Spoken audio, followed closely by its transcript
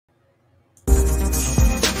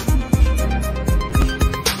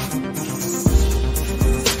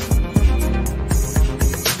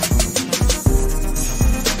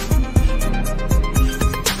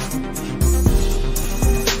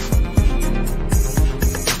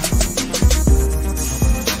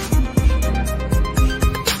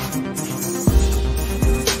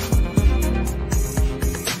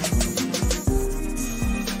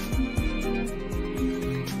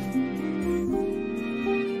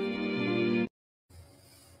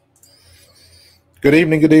Good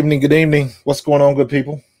evening, good evening, good evening. What's going on, good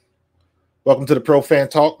people? Welcome to the Pro Fan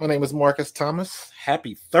Talk. My name is Marcus Thomas.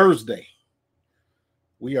 Happy Thursday.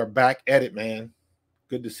 We are back at it, man.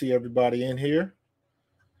 Good to see everybody in here.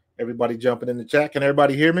 Everybody jumping in the chat. Can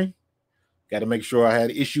everybody hear me? Got to make sure. I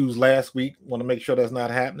had issues last week. Want to make sure that's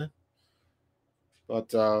not happening.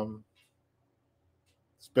 But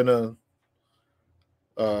it's been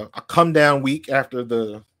a come down week after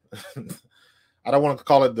the I don't want to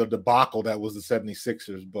call it the debacle that was the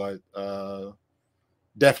 76ers, but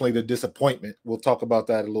definitely the disappointment. We'll talk about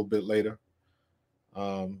that a little bit later.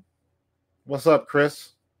 What's up,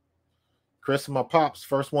 Chris? Chris and my pops,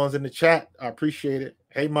 first ones in the chat. I appreciate it.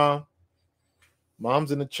 Hey, Mom.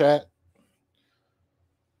 Mom's in the chat.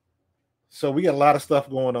 So we got a lot of stuff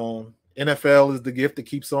going on. NFL is the gift that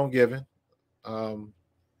keeps on giving.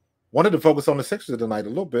 Wanted to focus on the Sixers tonight a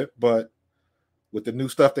little bit, but with the new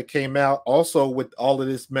stuff that came out, also with all of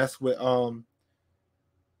this mess with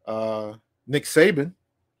Nick Saban,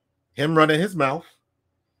 him running his mouth.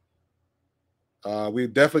 We're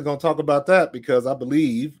definitely going to talk about that because I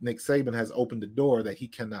believe Nick Saban has opened the door that he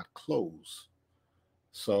cannot close.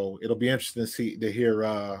 So it'll be interesting to hear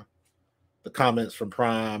the comments from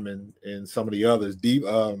Prime and some of the others.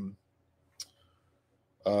 Your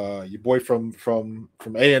boy from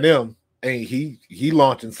A&M, he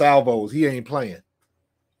launching salvos. He ain't playing.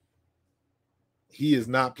 He is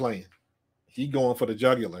not playing. He going for the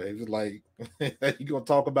jugular. He's like, you gonna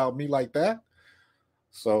talk about me like that?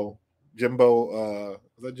 So Jimbo,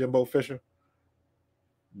 is that Jimbo Fisher?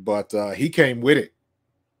 But he came with it.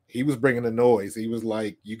 He was bringing the noise. He was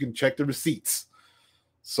like, you can check the receipts.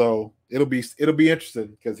 So it'll be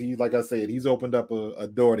interesting because he, like I said, he's opened up a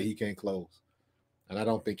door that he can't close, and I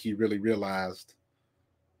don't think he really realized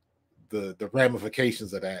the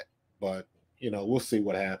ramifications of that. But we'll see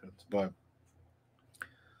what happens. But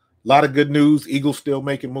a lot of good news. Eagles still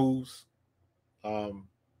making moves.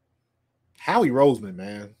 Howie Roseman,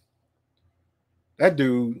 man, that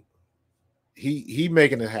dude, he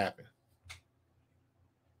making it happen.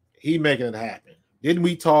 He making it happen. Didn't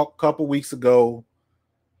we talk a couple weeks ago?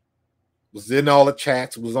 Was in all the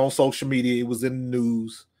chats. It was on social media. It was in the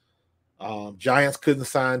news. Giants couldn't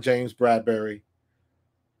sign James Bradbury.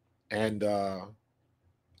 And,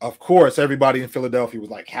 of course, everybody in Philadelphia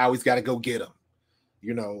was like, Howie's got to go get him.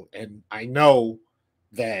 And I know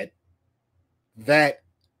that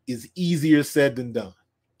is easier said than done,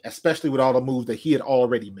 especially with all the moves that he had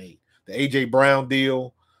already made. The A.J. Brown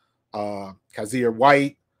deal, Kazir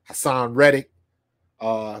White, Hassan Reddick,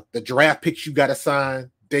 the draft picks you got to sign,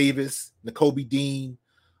 Davis, Nakobe Dean.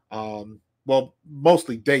 Well,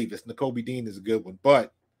 mostly Davis. Nakobe Dean is a good one,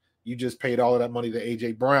 but you just paid all of that money to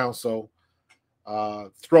A.J. Brown, so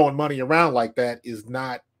throwing money around like that is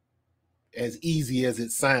not as easy as it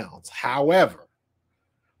sounds. However,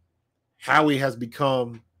 Howie has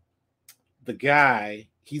become the guy.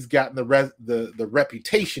 He's gotten the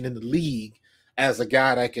reputation in the league as a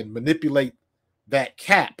guy that can manipulate that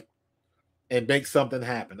cap and make something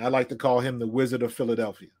happen. I like to call him the Wizard of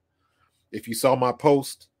Philadelphia. If you saw my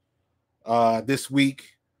post this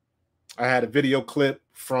week, I had a video clip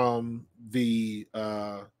from the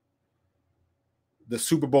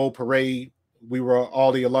Super Bowl parade.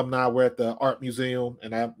 All the alumni were at the art museum,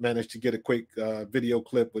 and I managed to get a quick video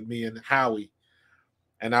clip with me and Howie.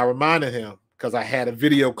 And I reminded him because I had a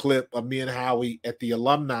video clip of me and Howie at the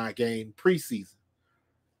alumni game preseason.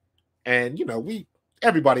 And,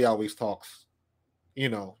 everybody always talks.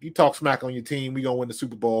 You talk smack on your team, we gonna win the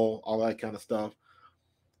Super Bowl, all that kind of stuff.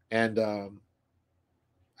 And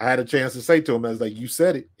I had a chance to say to him, I was like, you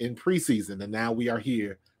said it in preseason, and now we are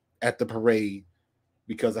here at the parade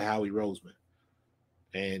because of Howie Roseman.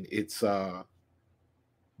 And it's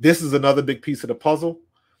this is another big piece of the puzzle.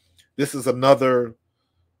 This is another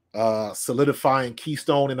solidifying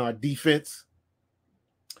keystone in our defense.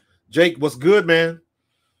 Jake, what's good, man?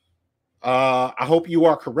 I hope you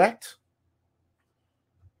are correct.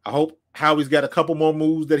 I hope Howie's got a couple more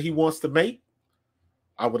moves that he wants to make.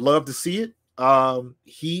 I would love to see it.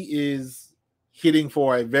 He is hitting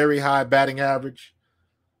for a very high batting average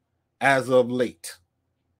as of late.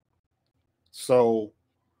 So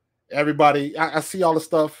everybody, I see all the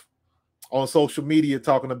stuff on social media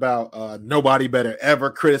talking about nobody better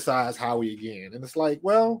ever criticize Howie again. And it's like,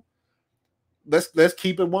 well, let's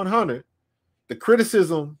keep it 100. The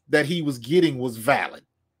criticism that he was getting was valid.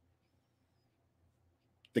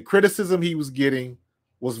 The criticism he was getting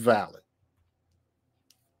was valid.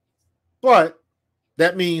 But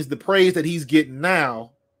that means the praise that he's getting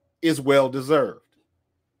now is well-deserved.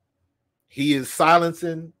 He is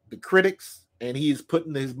silencing the critics, and he is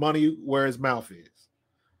putting his money where his mouth is.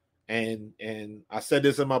 And I said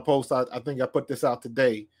this in my post. I think I put this out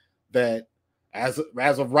today that as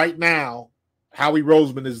of right now, Howie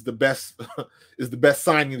Roseman is the best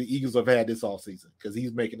signing the Eagles have had this offseason because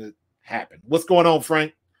he's making it happen. What's going on,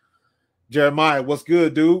 Frank? Jeremiah, what's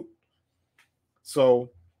good, dude?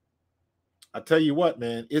 So I tell you what,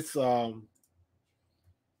 man, it's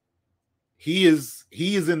he is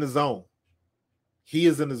in the zone. He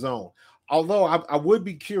is in the zone. Although I would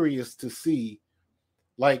be curious to see,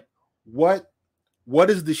 like, what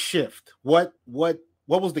is the shift? What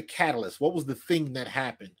was the catalyst? What was the thing that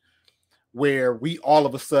happened where we all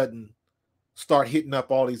of a sudden start hitting up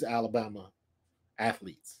all these Alabama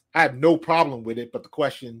athletes? I have no problem with it, but the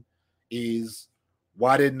question is,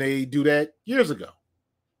 why didn't they do that years ago?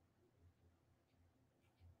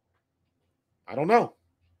 I don't know.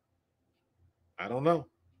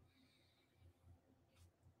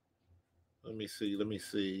 Let me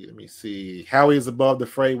see. Howie is above the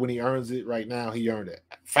fray when he earns it. Right now, he earned it.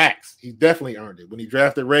 Facts. He definitely earned it. When he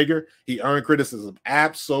drafted Rager, he earned criticism.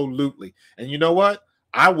 Absolutely. And you know what?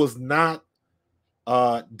 I was not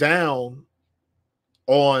down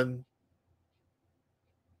on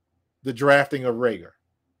the drafting of Rager.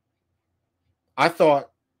 I thought,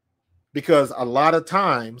 because a lot of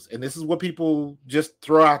times, and this is what people just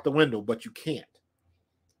throw out the window, but you can't.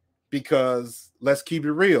 Because let's keep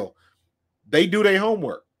it real. They do their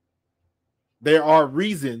homework. There are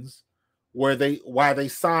reasons why they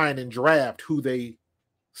sign and draft who they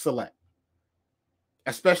select.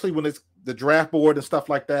 Especially when it's the draft board and stuff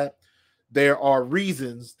like that. There are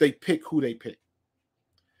reasons they pick who they pick.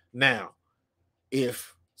 Now,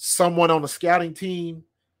 if someone on the scouting team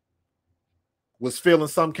was feeling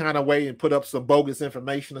some kind of way and put up some bogus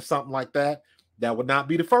information or something like that, that would not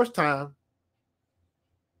be the first time.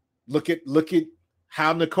 Look at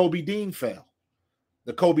how Nakobe Dean fell.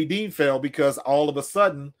 Nakobe Dean fell because all of a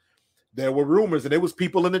sudden there were rumors, and there was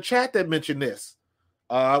people in the chat that mentioned this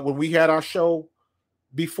when we had our show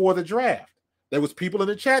before the draft. There was people in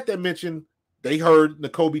the chat that mentioned they heard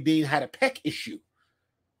Nakobe Dean had a pec issue.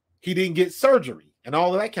 He didn't get surgery and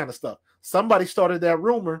all of that kind of stuff. Somebody started that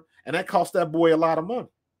rumor, and that cost that boy a lot of money.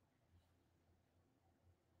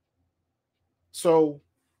 So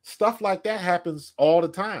stuff like that happens all the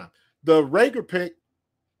time. The Rager pick,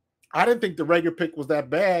 I didn't think the Rager pick was that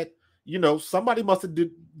bad. You know, somebody must have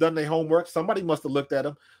done their homework. Somebody must have looked at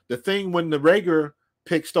him. The thing when the Rager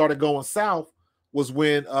pick started going south was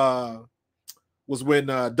when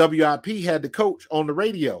WIP had the coach on the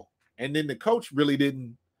radio, and then the coach really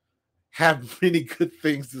didn't have many good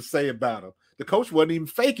things to say about him. The coach wasn't even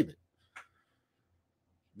faking it.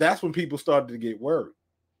 That's when people started to get worried.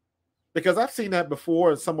 Because I've seen that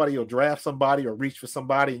before, and somebody will draft somebody or reach for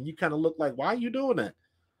somebody, and you kind of look like, why are you doing that?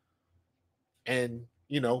 And,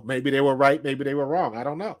 you know, maybe they were right, maybe they were wrong. I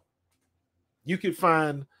don't know. You can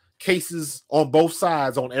find cases on both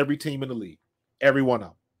sides on every team in the league. Every one of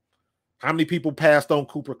them. How many people passed on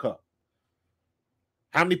Cooper Kupp?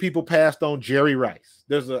 How many people passed on Jerry Rice?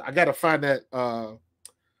 I got to find that.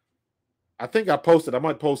 I think I posted. I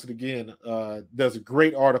might post it again. There's a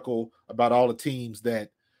great article about all the teams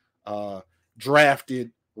that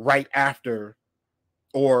drafted right after,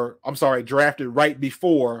 drafted right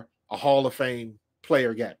before a Hall of Fame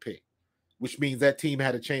player got picked, which means that team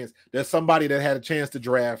had a chance. There's somebody that had a chance to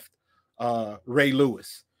draft Ray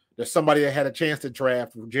Lewis. There's somebody that had a chance to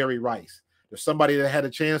draft Jerry Rice. There's somebody that had a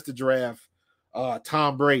chance to draft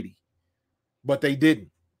Tom Brady, but they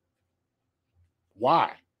didn't.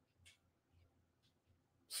 Why?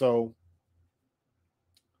 So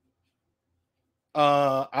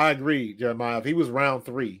I agree, Jeremiah. If he was round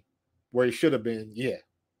 3, where he should have been, yeah,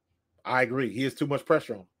 I agree. He has too much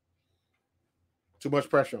pressure on him. Too much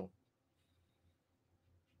pressure on him.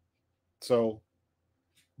 So,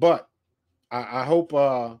 but I hope,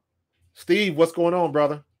 Steve, what's going on,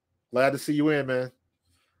 brother? Glad to see you in, man.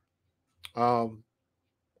 I'm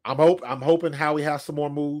hoping Howie has some more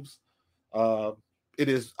moves. I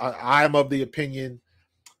am of the opinion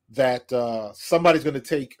that somebody's going to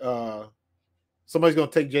take Jalen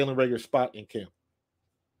Reagor's spot in camp.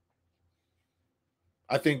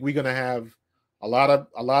 I think we're going to have a lot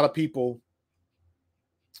of people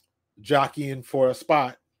jockeying for a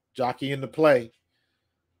spot, jockeying to play.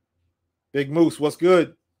 Big Moose, what's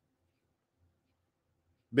good?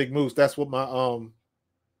 Big Moose, that's what my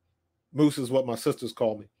Moose is what my sisters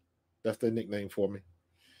call me. That's their nickname for me.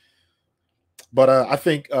 But I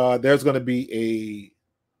think there's going to be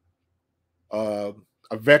a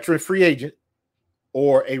veteran free agent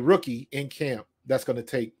or a rookie in camp that's going to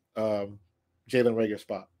take Jalen Reagor's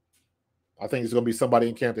spot. I think it's going to be somebody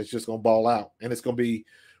in camp that's just going to ball out. And it's going to be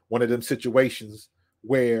one of them situations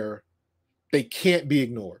where they can't be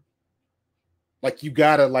ignored. Like, you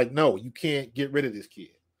gotta, like, no, you can't get rid of this kid.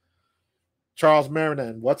 Charles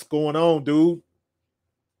Marinan, what's going on, dude?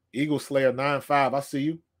 Eagle Slayer 9-5. I see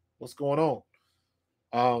you. What's going on?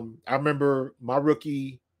 I remember my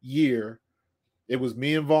rookie year, it was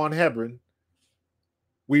me and Vaughn Hebron.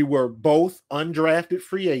 We were both undrafted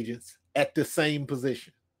free agents at the same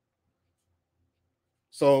position.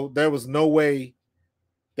 So there was no way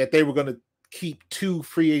that they were going to keep two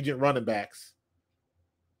free agent running backs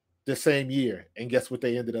the same year. And guess what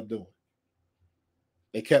they ended up doing?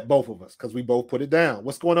 They kept both of us because we both put it down.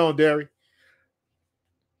 What's going on, Derry?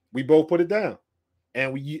 We both put it down.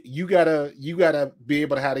 And you gotta be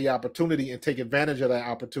able to have the opportunity and take advantage of that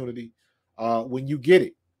opportunity when you get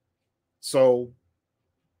it. So,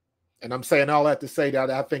 and I'm saying all that to say that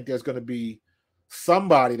I think there's going to be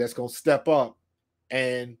somebody that's going to step up,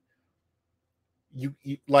 and you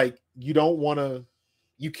don't want to,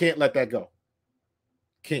 you can't let that go.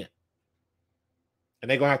 Can't. And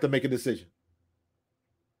they're going to have to make a decision.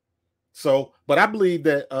 So, but I believe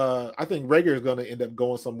that I think Reagor is going to end up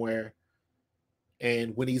going somewhere.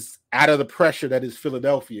 And when he's out of the pressure that is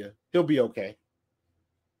Philadelphia, he'll be okay.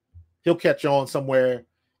 He'll catch on somewhere,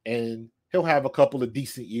 and he'll have a couple of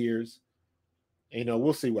decent years. And,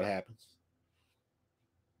 we'll see what happens.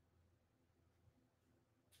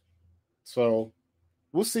 So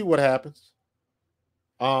we'll see what happens.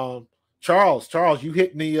 Charles, you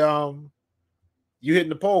hitting the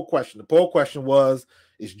poll question. The poll question was,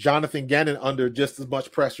 is Jonathan Gannon under just as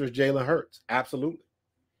much pressure as Jalen Hurts? Absolutely.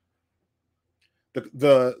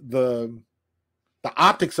 The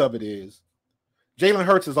optics of it is Jalen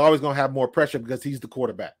Hurts is always going to have more pressure because he's the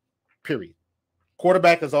quarterback, period.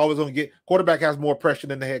 Quarterback has more pressure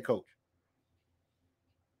than the head coach.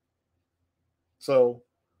 So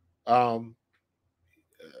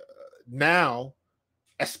now,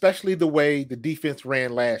 especially the way the defense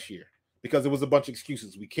ran last year, because it was a bunch of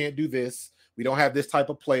excuses. We can't do this. We don't have this type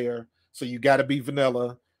of player. So you got to be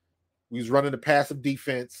vanilla. We was running a passive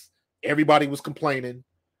defense. Everybody was complaining,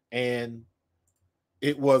 and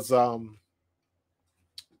it was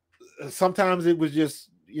sometimes it was just,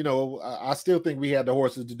 I still think we had the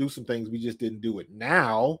horses to do some things. We just didn't do it.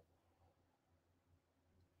 Now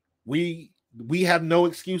we have no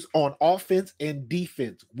excuse on offense and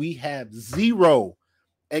defense. We have zero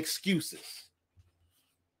excuses.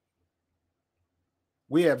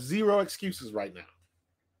 We have zero excuses right now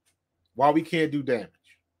why we can't do damage.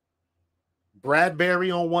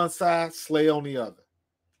 Bradbury on one side, Slay on the other.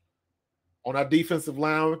 On our defensive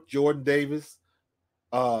line, Jordan Davis,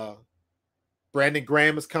 Brandon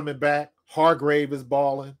Graham is coming back. Hargrave is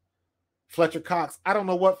balling. Fletcher Cox, I don't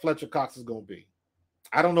know what Fletcher Cox is going to be.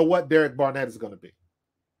 I don't know what Derek Barnett is going to be.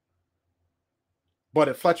 But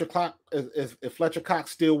if Fletcher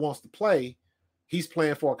Cox still wants to play, he's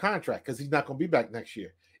playing for a contract because he's not going to be back next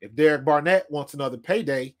year. If Derek Barnett wants another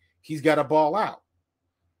payday, he's got to ball out.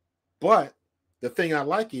 But the thing I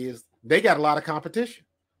like is they got a lot of competition.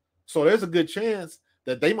 So there's a good chance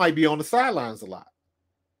that they might be on the sidelines a lot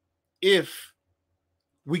if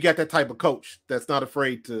we got that type of coach that's not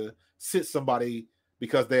afraid to sit somebody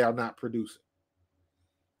because they are not producing,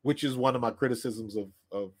 which is one of my criticisms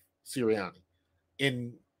of Sirianni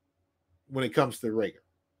when it comes to Reagor.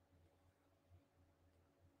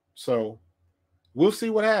 So we'll see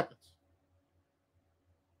what happens.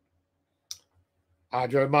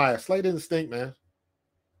 Jeremiah, Slay didn't stink, man.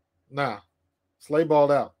 Nah, Slay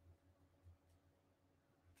balled out.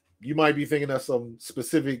 You might be thinking of some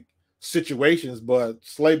specific situations, but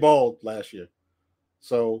Slay balled last year.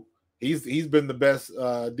 So he's been the best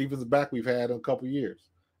defensive back we've had in a couple of years.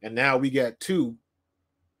 And now we got two,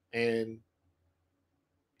 and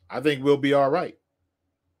I think we'll be all right.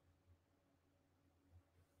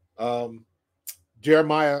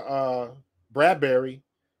 Jeremiah Bradbury,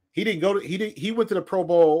 he went to the Pro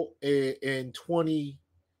Bowl in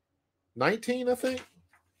 2019, I think.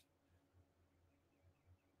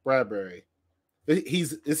 Bradbury.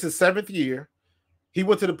 It's his 7th year. He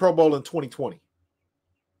went to the Pro Bowl in 2020.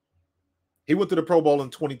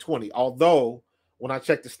 Although when I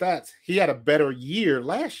checked the stats, he had a better year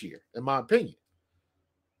last year, in my opinion.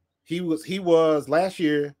 He was last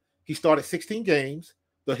year, he started 16 games.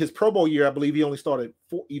 His Pro Bowl year, I believe he only started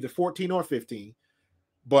either 14 or 15.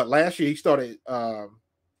 But last year he started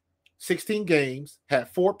 16 games, had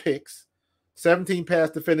 4 picks, 17 pass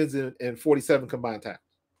defenders, and 47 combined tackles.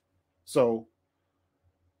 So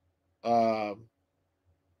I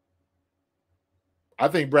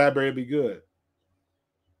think Bradbury will be good.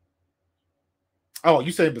 Oh,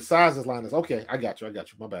 you saying besides his liners? Okay, I got you.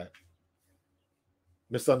 My bad.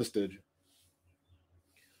 Misunderstood you.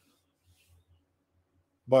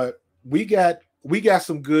 But we got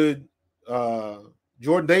some good.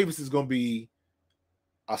 Jordan Davis is going to be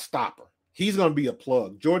a stopper. He's going to be a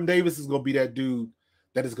plug. Jordan Davis is going to be that dude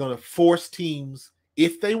that is going to force teams,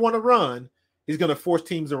 if they want to run, he's going to force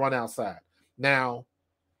teams to run outside. Now,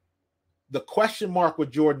 the question mark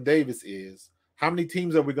with Jordan Davis is, how many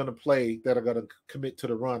teams are we going to play that are going to commit to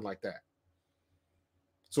the run like that?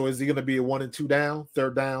 So is he going to be a 1 and 2 down,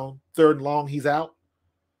 third and long, he's out?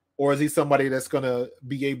 Or is he somebody that's going to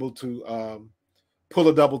be able to pull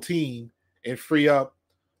a double team and free up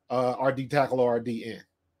our D tackle or our D end?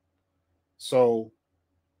 So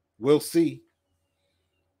we'll see.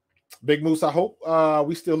 Big Moose, I hope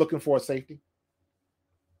we still looking for a safety.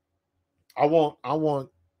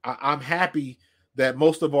 I'm happy that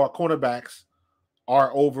most of our cornerbacks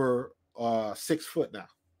are over 6 foot now.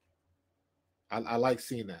 I like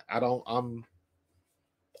seeing that.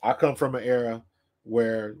 I come from an era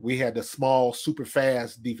where we had the small, super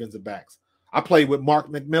fast defensive backs. I played with Mark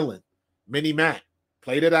McMillan, Mini Mac,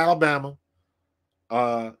 played at Alabama,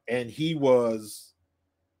 and he was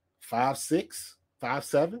 5'6",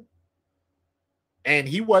 5'7", and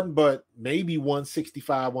he wasn't but maybe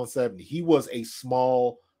 165, 170. He was a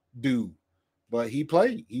small dude, but he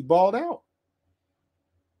played. He balled out.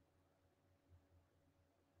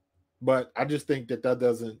 But I just think that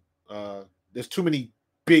doesn't there's too many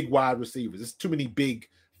big wide receivers. There's too many big,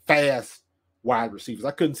 fast wide receivers.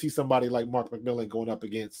 I couldn't see somebody like Mark McMillan going up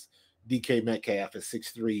against DK Metcalf at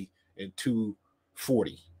 6'3" and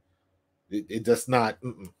 240. It does not.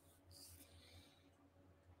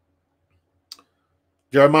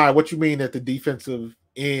 Jeremiah, what you mean that the defensive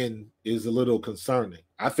end is a little concerning?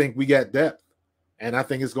 I think we got depth, and I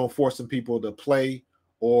think it's going to force some people to play,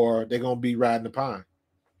 or they're going to be riding the pine.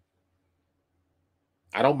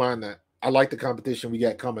 I don't mind that. I like the competition we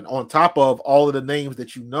got coming. On top of all of the names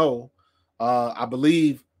that you know, I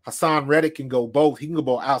believe Hassan Reddick can go both. He can go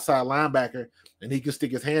both outside linebacker, and he can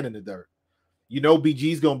stick his hand in the dirt. You know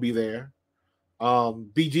BG's going to be there.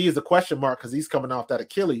 BG is a question mark because he's coming off that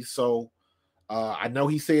Achilles. So I know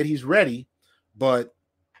he said he's ready, but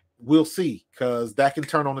we'll see because that can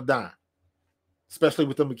turn on a dime, especially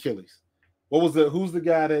with them Achilles. Who's the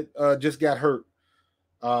guy that just got hurt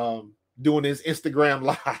doing his Instagram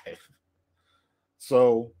live?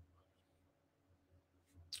 So,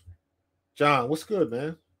 John, what's good,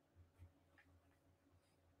 man?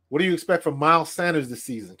 What do you expect from Miles Sanders this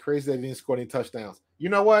season? Crazy that he didn't score any touchdowns. You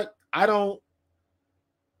know what? I don't.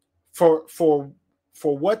 For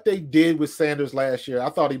what they did with Sanders last year,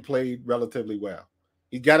 I thought he played relatively well.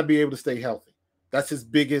 He got to be able to stay healthy. That's his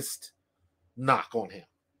biggest knock on him.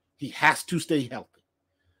 He has to stay healthy.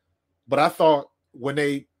 But I thought when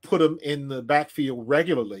they put him in the backfield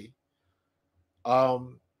regularly,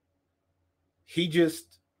 he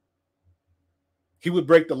would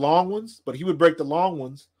break the long ones, but he would break the long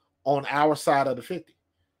ones on our side of the 50.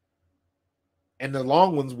 And the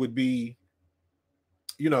long ones would be,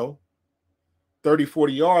 30,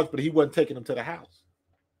 40 yards, but he wasn't taking them to the house.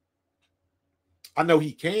 I know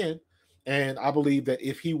he can, and I believe that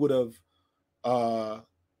if he would have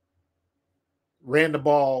ran the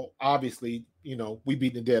ball, obviously, we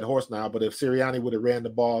beat the dead horse now, but if Sirianni would have ran the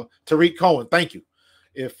ball, Tariq Cohen, thank you.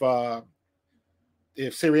 If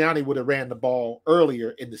Sirianni would have ran the ball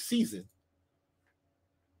earlier in the season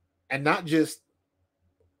and not just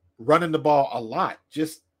running the ball a lot,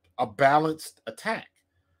 just a balanced attack,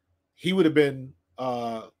 he would have been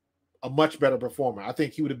a much better performer. I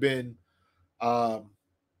think he would have been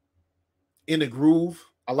in a groove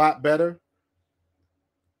a lot better.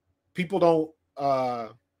 People don't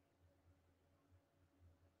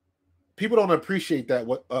appreciate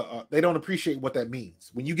that. They don't appreciate what that means.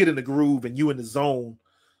 When you get in the groove and you in the zone,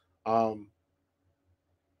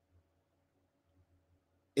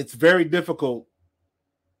 it's very difficult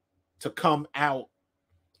to come out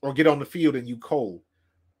or get on the field and you cold.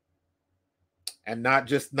 And not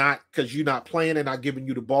because you're not playing and not giving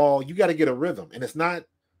you the ball. You got to get a rhythm. And it's not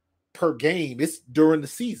per game. It's during the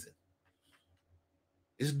season.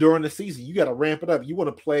 You got to ramp it up. You want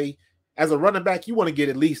to play as a running back. You want to get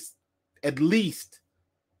at least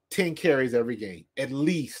 10 carries every game, at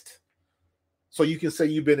least, so you can say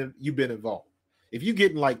you've been involved. If you're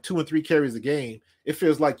getting like 2 and 3 carries a game, it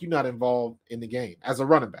feels like you're not involved in the game as a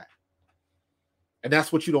running back, and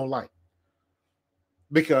that's what you don't like.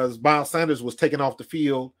 Because Miles Sanders was taken off the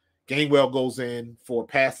field, Gainwell goes in for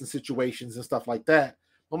passing situations and stuff like that.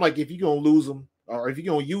 I'm like, if you're gonna lose them or if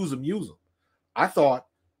you're gonna use them, use them. I thought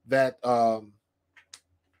that what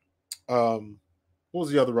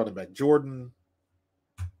was the other running back? Jordan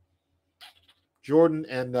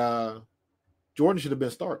and Jordan should have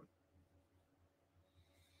been starting.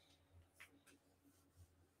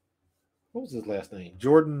 What was his last name?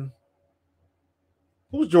 Jordan.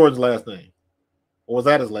 What was Jordan's last name? Or was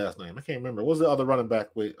that his last name? I can't remember. What was the other running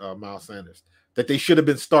back with Miles Sanders that they should have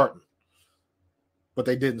been starting, but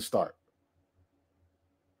they didn't start?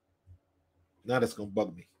 Now that's gonna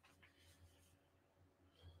bug me.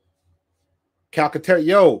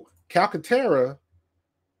 Calcaterra.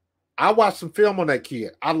 I watched some film on that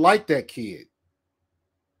kid. I like that kid.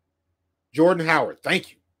 Jordan Howard.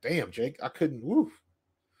 Thank you. Damn, Jake. I couldn't. Woof.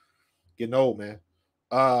 Getting old, man.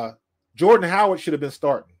 Jordan Howard should have been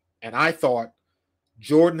starting. And I thought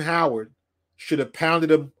Jordan Howard should have pounded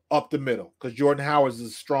him up the middle because Jordan Howard is a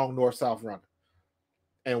strong north-south runner.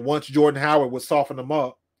 And once Jordan Howard would soften him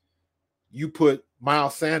up, you put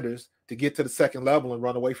Miles Sanders to get to the second level and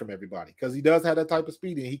run away from everybody because he does have that type of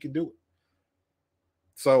speed and he can do it.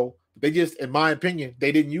 So they just, in my opinion,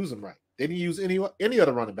 they didn't use him right. They didn't use any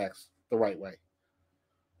other running backs the right way.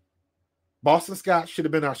 Boston Scott should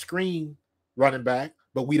have been our screen running back,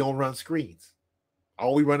 but we don't run screens.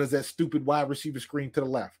 All we run is that stupid wide receiver screen to the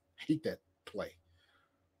left. I hate that play.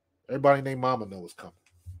 Everybody named Mama knows it's coming.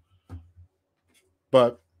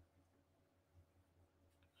 But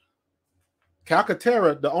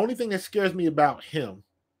Calcaterra, the only thing that scares me about him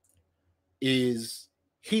is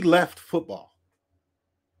he left football.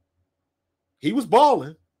 He was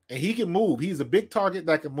balling and he can move. He's a big target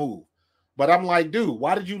that can move. But I'm like, dude,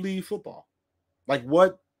 why did you leave football? Like,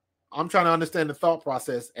 what? I'm trying to understand the thought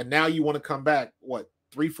process. And now you want to come back, what,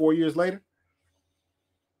 3-4 years later?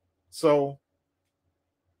 So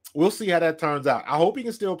we'll see how that turns out. I hope he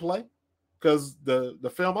can still play because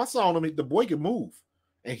the film I saw on him, the boy can move.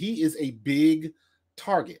 And he is a big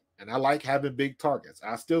target. And I like having big targets.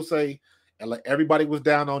 I still say everybody was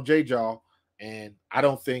down on J-Jaw. And I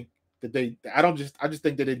don't think that I just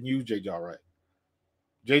think they didn't use J-Jaw right.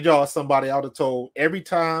 J-Jaw is somebody I would have told every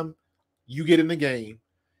time you get in the game,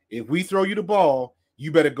 if we throw you the ball,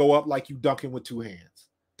 you better go up like you dunking with two hands.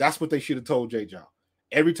 That's what they should have told J-Jaw.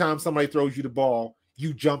 Every time somebody throws you the ball,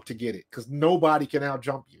 you jump to get it because nobody can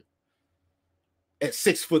out-jump you. At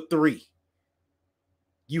 6'3",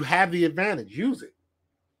 you have the advantage. Use it.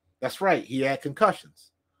 That's right. He had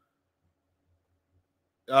concussions.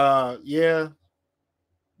 Yeah,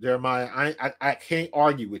 Jeremiah, I can't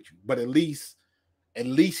argue with you, but at least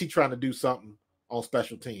he's trying to do something on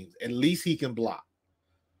special teams. At least he can block.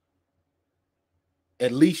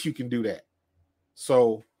 At least you can do that.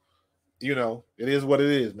 So, it is what it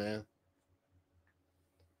is, man.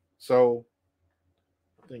 So,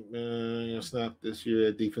 I think, man, it's not this year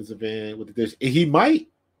at defensive end with this. He might.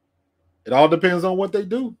 It all depends on what they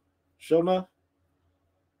do. Sure enough.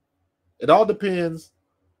 It all depends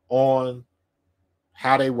on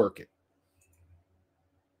how they work it.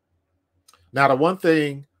 Now, the one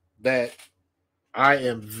thing that I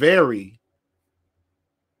am very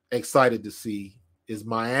excited to see is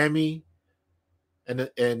Miami and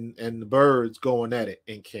the Birds going at it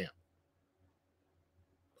in camp.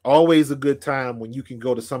 Always a good time when you can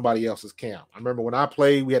go to somebody else's camp. I remember when I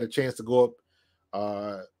played, we had a chance to go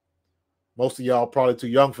up. Most of y'all probably too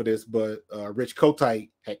young for this, but Rich Kotite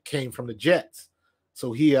came from the Jets.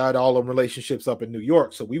 So he had all the relationships up in New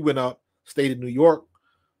York. So we went up, stayed in New York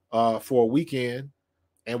for a weekend,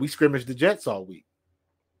 and we scrimmaged the Jets all week.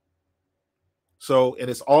 So, and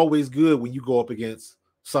it's always good when you go up against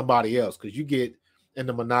somebody else because you get in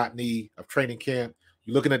the monotony of training camp.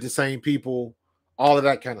 You're looking at the same people, all of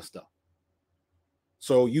that kind of stuff.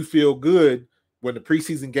 So you feel good when the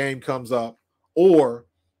preseason game comes up, or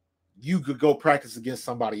you could go practice against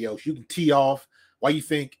somebody else. You can tee off. Why you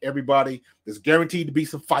think everybody, there's guaranteed to be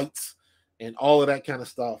some fights and all of that kind of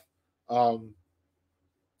stuff.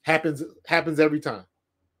 Happens every time.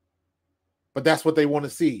 But that's what they want to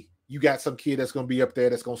see. You got some kid that's going to be up there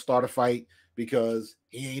that's going to start a fight because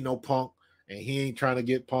he ain't no punk and he ain't trying to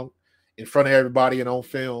get punked in front of everybody and on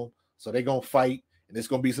film. So they're going to fight. And there's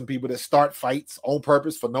going to be some people that start fights on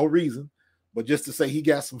purpose for no reason, but just to say he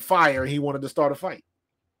got some fire and he wanted to start a fight.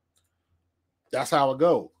 That's how it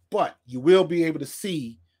goes. But you will be able to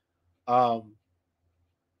see how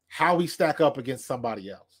we stack up against somebody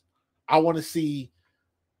else. I want to see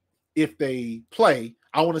if they play.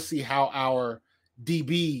 I want to see how our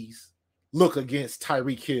DBs look against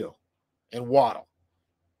Tyreek Hill and Waddle.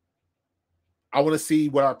 I want to see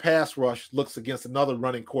what our pass rush looks against another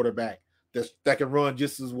running quarterback that can run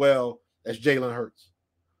just as well as Jalen Hurts.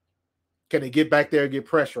 Can they get back there and get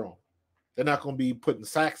pressure on? They're not going to be putting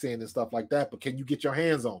sacks in and stuff like that, but can you get your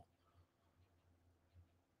hands on?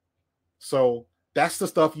 So that's the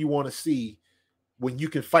stuff you want to see when you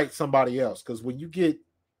can fight somebody else. Because when you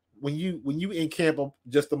in camp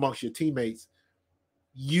just amongst your teammates,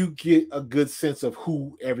 you get a good sense of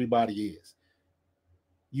who everybody is.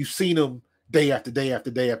 You've seen them day after day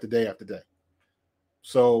after day after day after day.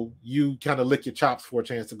 So you kind of lick your chops for a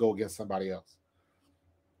chance to go against somebody else.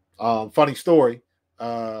 Funny story.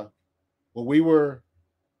 When we were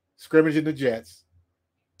scrimmaging the Jets,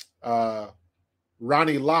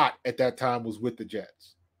 Ronnie Lott at that time was with the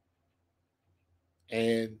Jets.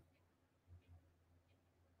 And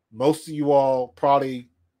most of you all probably,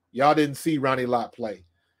 y'all didn't see Ronnie Lott play.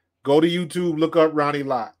 Go to YouTube, look up Ronnie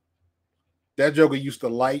Lott. That joker used to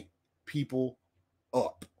light people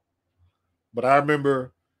up. But I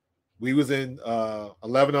remember we was in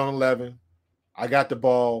 11 on 11. I got the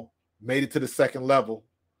ball, made it to the second level.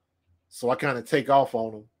 So I kind of take off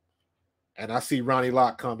on him. And I see Ronnie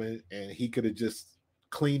Lott coming, and he could have just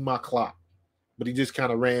cleaned my clock. But he just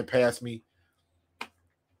kind of ran past me,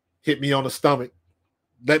 hit me on the stomach,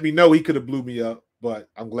 let me know he could have blew me up, but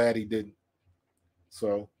I'm glad he didn't.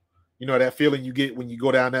 So, you know that feeling you get when you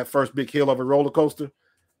go down that first big hill of a roller coaster?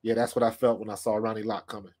 Yeah, that's what I felt when I saw Ronnie Lott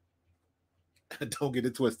coming. Don't get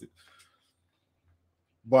it twisted.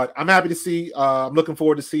 But I'm happy to see, I'm looking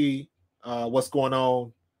forward to see what's going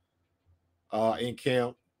on in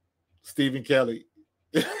camp. Stephen Kelly.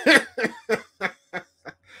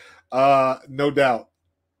 No doubt.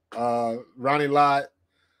 Ronnie Lott,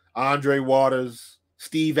 Andre Waters,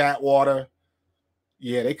 Steve Atwater.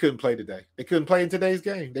 Yeah, they couldn't play today. They couldn't play in today's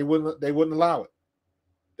game. They wouldn't allow it.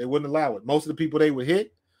 They wouldn't allow it. Most of the people they would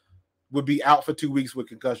hit would be out for 2 weeks with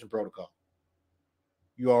concussion protocol.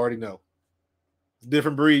 You already know. It's a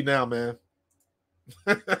different breed now, man.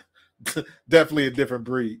 Definitely a different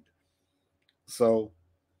breed. So,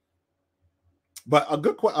 but a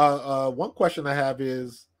good one question I have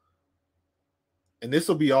is, and this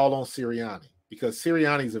will be all on Sirianni, because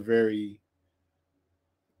Sirianni's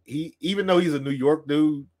even though he's a New York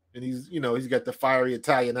dude and he's got the fiery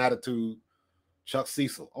Italian attitude, Chuck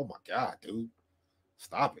Cecil, oh my God, dude,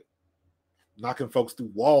 stop it. Knocking folks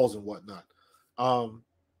through walls and whatnot.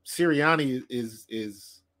 Sirianni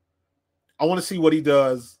is I want to see what he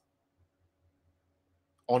does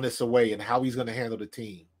on this away and how he's going to handle the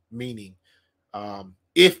team. Meaning,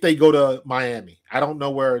 if they go to Miami, I don't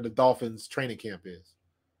know where the Dolphins training camp is,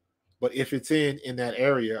 but if it's in that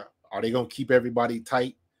area, are they going to keep everybody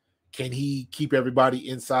tight? Can he keep everybody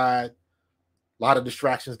inside? A lot of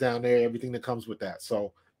distractions down there, everything that comes with that.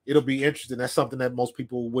 So it'll be interesting. That's something that most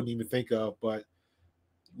people wouldn't even think of, but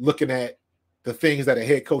looking at the things that a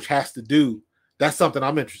head coach has to do, that's something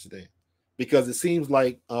I'm interested in, because it seems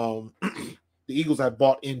like the Eagles have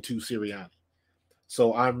bought into Sirianni.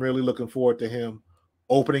 So I'm really looking forward to him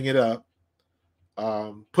opening it up,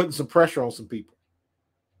 putting some pressure on some people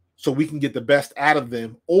so we can get the best out of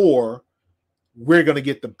them, or we're going to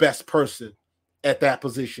get the best person at that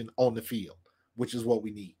position on the field, which is what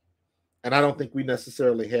we need. And I don't think we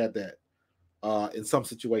necessarily had that in some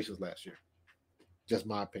situations last year. Just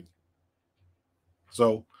my opinion.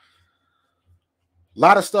 So, a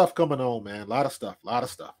lot of stuff coming on, man. A lot of stuff.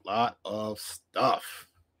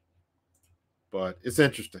 But it's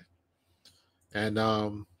interesting. And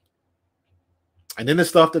then the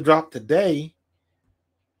stuff that dropped today,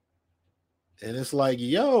 and it's like,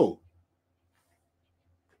 yo,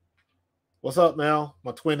 what's up, Mel?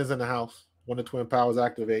 My twin is in the house. When the twin powers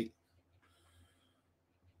activate.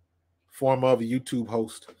 Former of a YouTube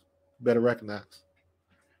host. Better recognize.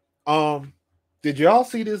 Did y'all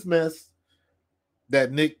see this mess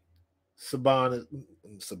that Nick Saban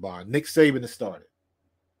has started?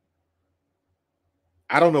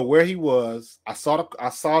 I don't know where he was. I saw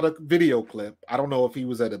the video clip. I don't know if he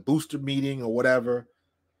was at a booster meeting or whatever,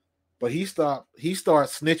 but he started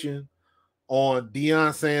snitching on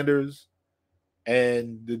Deion Sanders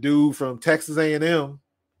and the dude from Texas A&M,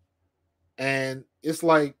 and it's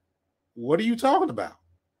like, what are you talking about?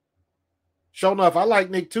 Sure enough, I like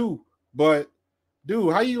Nick too, but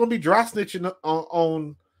dude, how you gonna be dry snitching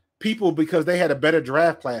on people because they had a better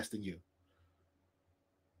draft class than you?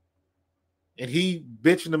 And he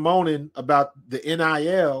bitching and moaning about the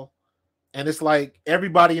NIL, and it's like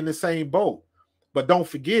everybody in the same boat. But don't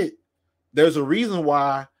forget, there's a reason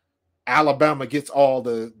why Alabama gets all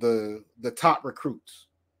the top recruits.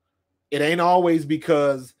 It ain't always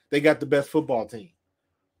because they got the best football team.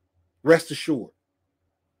 Rest assured.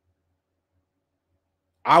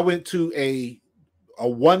 I went to a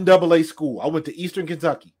 1AA school. I went to Eastern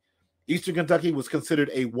Kentucky. Eastern Kentucky was considered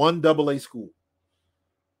a 1AA school.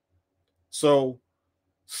 So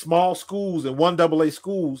small schools and 1AA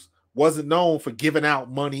schools wasn't known for giving out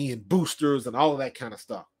money and boosters and all of that kind of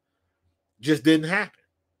stuff. Just didn't happen.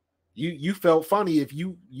 You felt funny if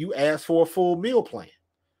you asked for a full meal plan.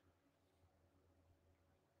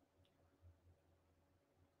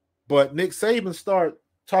 But Nick Saban start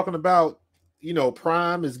talking about,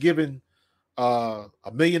 Prime is giving $1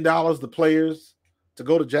 million to players to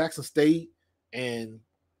go to Jackson State, and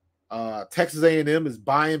Texas A&M is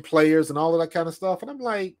buying players and all of that kind of stuff. And I'm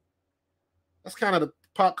like, that's kind of the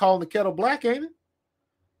pot calling the kettle black, ain't it?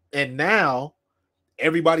 And now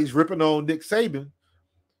everybody's ripping on Nick Saban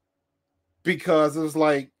because it's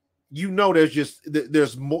like,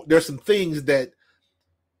 there's some things that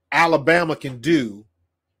Alabama can do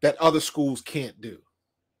that other schools can't do.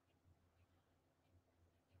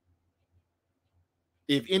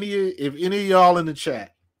 If any of y'all in the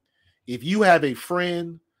chat, if you have a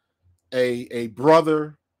friend, a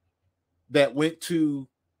brother that went to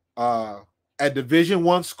a Division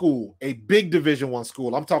I school, a big Division I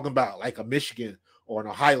school, I'm talking about like a Michigan or an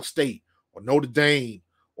Ohio State or Notre Dame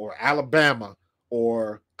or Alabama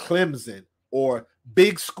or Clemson or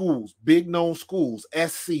big schools, big known schools,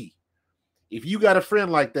 SC. If you got a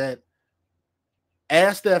friend like that,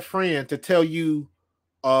 ask that friend to tell you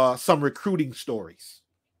some recruiting stories.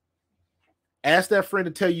 Ask that friend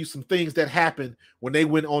to tell you some things that happened when they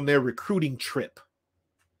went on their recruiting trip.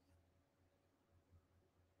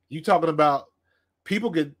 You talking about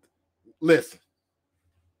people could listen.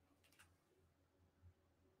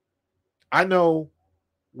 I know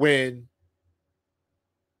when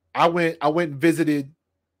I went and visited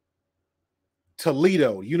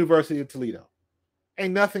Toledo, University of Toledo.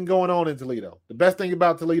 Ain't nothing going on in Toledo. The best thing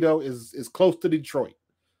about Toledo is close to Detroit.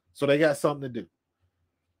 So they got something to do.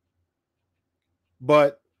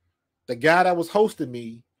 But the guy that was hosting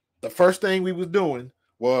me, the first thing we was doing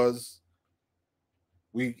was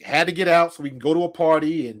we had to get out so we can go to a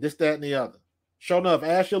party and this, that, and the other. Sure enough,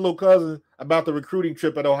 ask your little cousin about the recruiting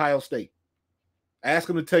trip at Ohio State. Ask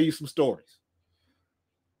him to tell you some stories.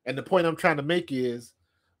 And the point I'm trying to make is,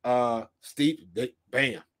 Steve,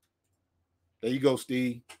 bam. There you go,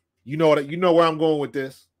 Steve. You know where I'm going with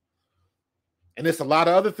this. And there's a lot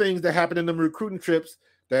of other things that happen in them recruiting trips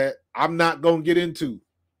that I'm not going to get into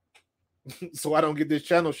so I don't get this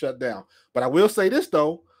channel shut down. But I will say this,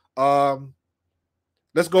 though.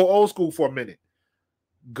 Let's go old school for a minute.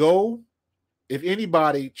 Go, if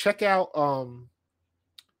anybody, check out the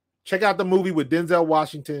movie with Denzel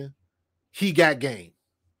Washington, He Got Game.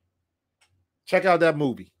 Check out that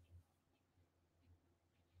movie.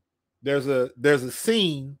 There's a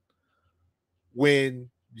scene when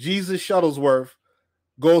Jesus Shuttlesworth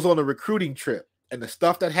goes on a recruiting trip, and the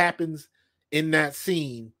stuff that happens in that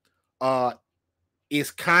scene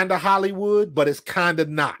is kind of Hollywood, but it's kind of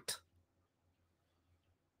not.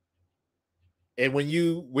 And when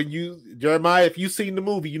you Jeremiah, if you've seen the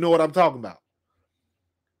movie, you know what I'm talking about.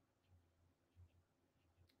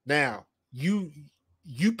 Now, you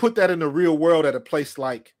put that in the real world at a place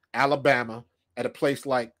like Alabama, at a place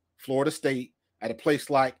like Florida State, at a place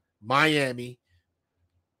like Miami,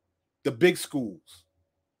 the big schools.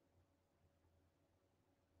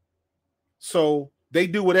 So they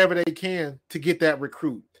do whatever they can to get that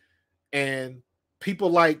recruit. And people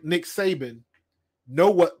like Nick Saban know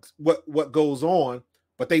what goes on,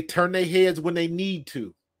 but they turn their heads when they need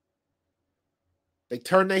to. They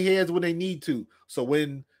turn their heads when they need to. So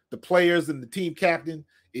when the players and the team captain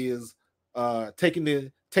is taking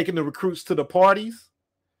the recruits to the parties,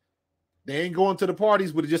 they ain't going to the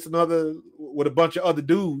parties with a bunch of other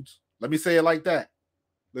dudes. Let me say it like that.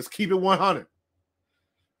 Let's keep it 100.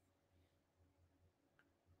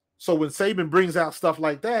 So when Saban brings out stuff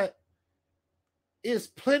like that, it's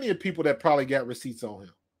plenty of people that probably got receipts on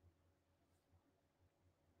him.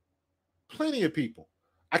 Plenty of people.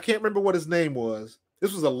 I can't remember what his name was.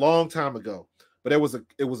 This was a long time ago, but it was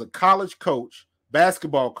a college coach,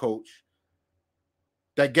 basketball coach,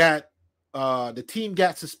 that got the team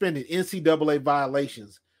got suspended, NCAA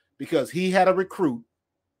violations, because he had a recruit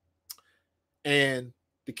and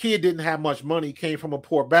the kid didn't have much money, came from a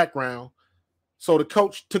poor background. So the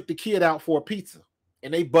coach took the kid out for a pizza,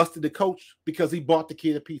 and they busted the coach because he bought the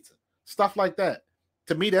kid a pizza. Stuff like that.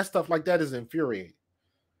 To me, that stuff like that is infuriating.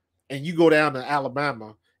 And you go down to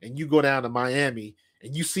Alabama and you go down to Miami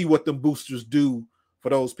and you see what them boosters do for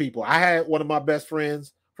those people. I had one of my best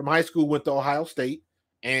friends from high school went to Ohio State,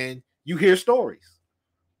 and you hear stories.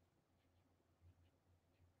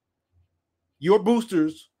 Your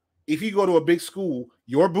boosters, if you go to a big school,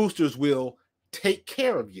 your boosters will take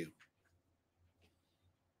care of you.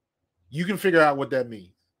 You can figure out what that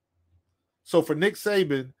means. So for Nick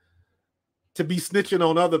Saban to be snitching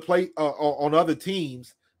on other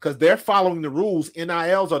teams because they're following the rules,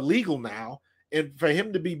 NILs are legal now, and for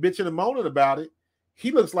him to be bitching and moaning about it,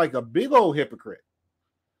 he looks like a big old hypocrite.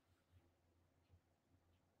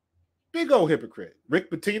 Big old hypocrite.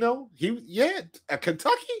 Rick Pitino, at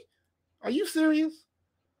Kentucky, Are you serious?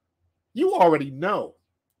 You already know.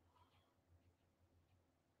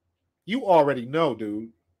 You already know, dude.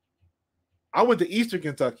 I went to Eastern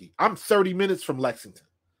Kentucky. I'm 30 minutes from Lexington.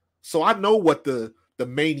 So I know what the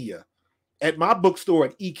mania. At my bookstore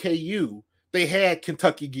at EKU, they had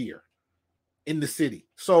Kentucky gear in the city.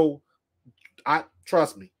 So I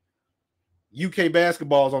trust me. UK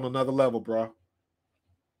basketball is on another level, bro.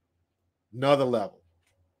 Another level.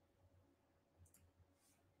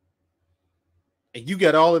 And you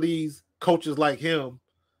get all of these coaches like him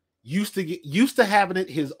used to having it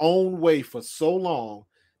his own way for so long.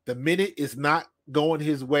 The minute it's not going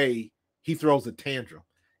his way, he throws a tantrum.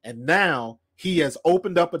 And now he has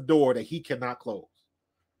opened up a door that he cannot close.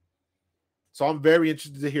 So I'm very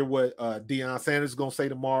interested to hear what Deion Sanders is going to say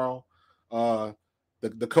tomorrow.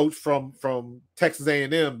 The coach from Texas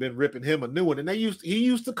A&M been ripping him a new one, and he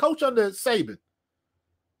used to coach under Saban.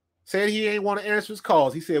 Said he ain't want to answer his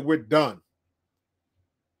calls. He said, "We're done.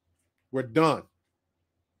 We're done."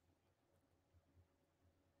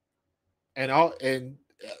 And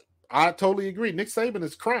I totally agree. Nick Saban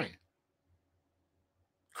is crying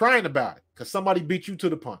about it because somebody beat you to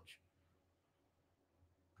the punch.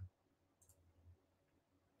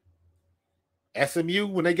 SMU,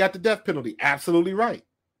 when they got the death penalty, absolutely right.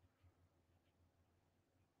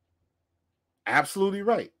 Absolutely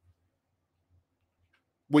right.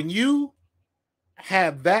 When you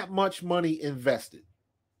have that much money invested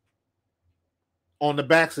on the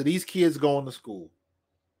backs of these kids going to school,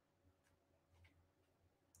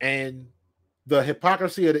 and the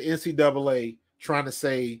hypocrisy of the NCAA trying to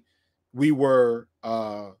say we were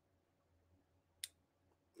not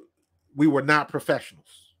professionals.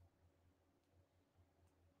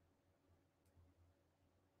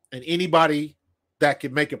 And anybody that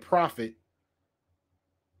could make a profit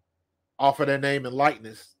off of their name and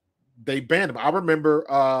likeness, they banned them. I remember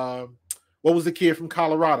what was the kid from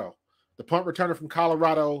Colorado? The punt returner from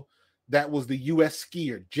Colorado that was the U.S.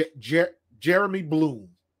 skier, Jeremy Bloom.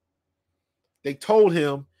 They told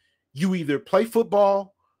him, you either play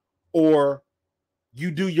football or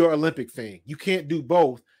you do your Olympic thing. You can't do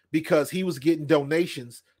both, because he was getting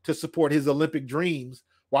donations to support his Olympic dreams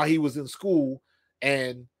while he was in school,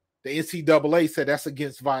 and the NCAA said that's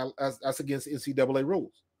against NCAA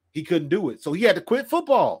rules. He couldn't do it, so he had to quit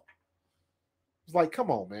football. It's like,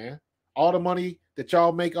 come on, man! All the money that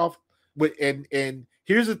y'all make off with, and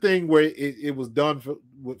here's the thing where it was done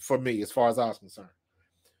for me, as far as I was concerned.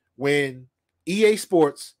 When EA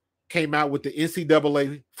Sports came out with the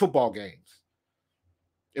NCAA football games,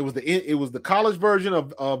 it was the college version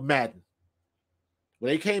of Madden.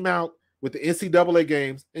 When they came out with the NCAA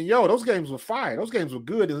games, and those games were fire. Those games were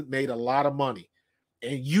good and made a lot of money.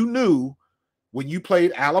 And you knew when you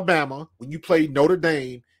played Alabama, when you played Notre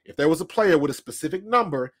Dame, if there was a player with a specific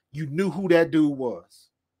number, you knew who that dude was.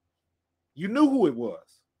 You knew who it was.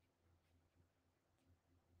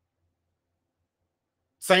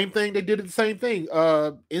 Same thing. They did the same thing.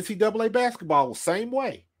 NCAA basketball was same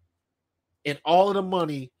way. And all of the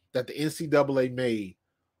money that the NCAA made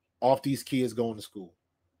off these kids going to school.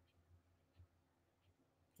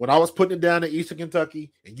 When I was putting it down in Eastern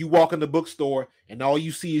Kentucky, and you walk in the bookstore and all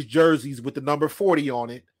you see is jerseys with the number 40 on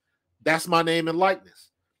it, that's my name and likeness.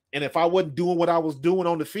 And if I wasn't doing what I was doing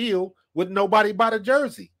on the field, wouldn't nobody buy the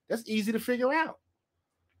jersey? That's easy to figure out.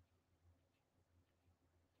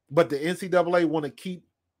 But the NCAA want to keep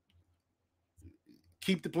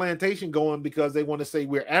the plantation going because they want to say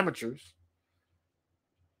we're amateurs.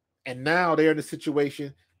 And now they're in a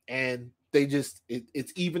situation, and they just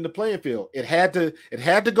it's even the playing field. It had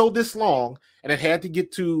to go this long, and it had to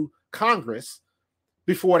get to Congress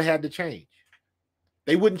before it had to change.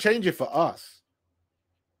 They wouldn't change it for us.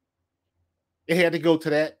 It had to go to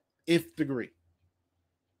that nth degree.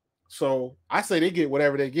 So I say they get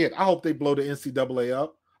whatever they get. I hope they blow the NCAA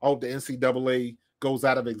up. I hope the NCAA goes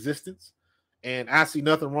out of existence. And I see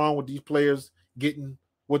nothing wrong with these players getting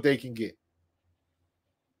what they can get.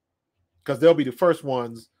 Because they'll be the first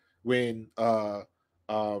ones when up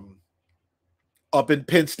in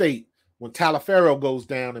Penn State, when Taliaferro goes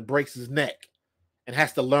down and breaks his neck and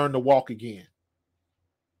has to learn to walk again.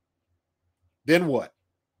 Then what?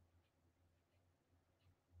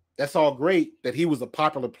 That's all great that he was a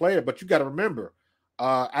popular player, but you got to remember,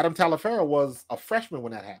 Adam Taliaferro was a freshman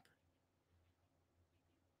when that happened.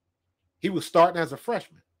 He was starting as a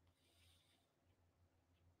freshman.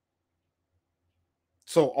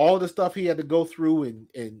 So all the stuff he had to go through,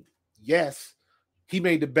 and yes, he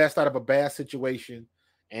made the best out of a bad situation,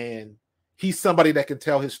 and he's somebody that can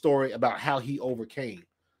tell his story about how he overcame.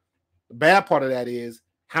 The bad part of that is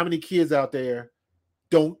how many kids out there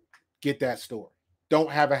don't get that story. don't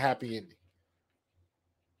have a happy ending.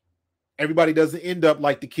 Everybody doesn't end up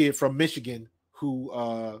like the kid from Michigan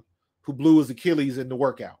who blew his Achilles in the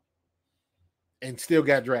workout and still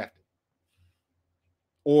got drafted.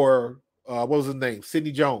 Or what was his name?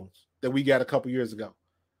 Sidney Jones, that we got a couple years ago,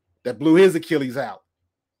 that blew his Achilles out,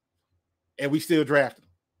 and we still drafted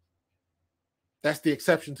him. That's the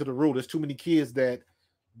exception to the rule. There's too many kids that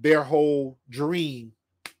their whole dream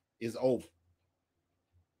is over.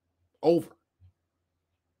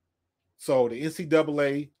 So the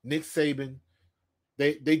NCAA, Nick Saban,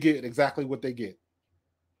 they get exactly what they get.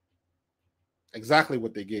 Exactly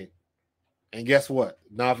what they get. And guess what?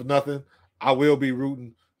 Not for nothing, I will be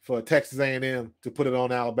rooting for Texas A&M to put it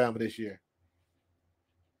on Alabama this year.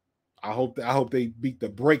 I hope they beat the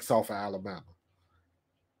brakes off of Alabama.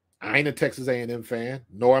 I ain't a Texas A&M fan,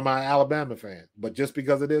 nor am I an Alabama fan. But just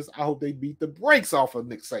because of this, I hope they beat the brakes off of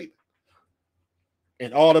Nick Saban.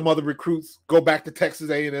 And all them other recruits go back to Texas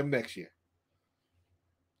A&M next year.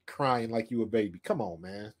 Crying like you a baby. Come on,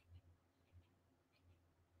 man.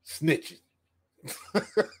 Snitching.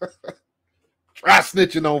 Try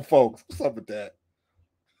snitching on folks. What's up with that?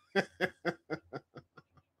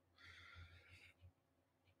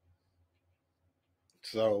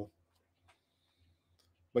 So,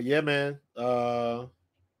 but yeah, man. Yeah,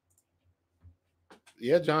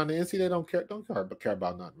 John, the NCAA don't care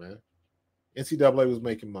about nothing, man. NCAA was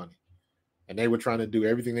making money, and they were trying to do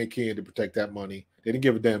everything they can to protect that money. They didn't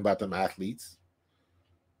give a damn about them athletes.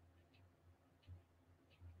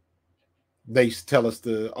 They tell us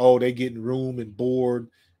they getting room and board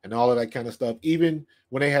and all of that kind of stuff. Even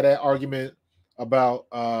when they had that argument about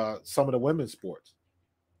some of the women's sports.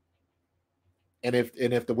 And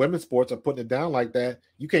if the women's sports are putting it down like that,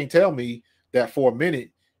 you can't tell me that for a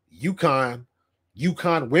minute, UConn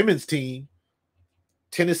women's team,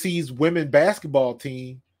 Tennessee's women basketball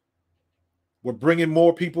team, were bringing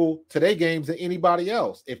more people to their games than anybody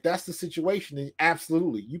else. If that's the situation, then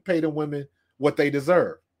absolutely, you pay the women what they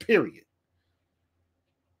deserve, period.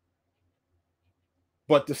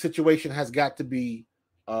 But the situation has got to be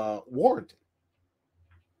warranted.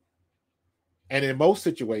 And in most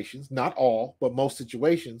situations, not all, but most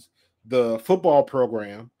situations, the football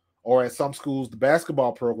program, or at some schools, the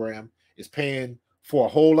basketball program, is paying for a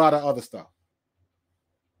whole lot of other stuff.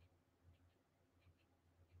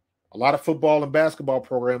 A lot of football and basketball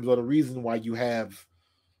programs are the reason why you have,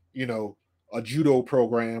 a judo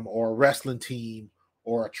program or a wrestling team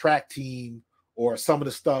or a track team or some of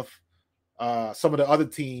the stuff, some of the other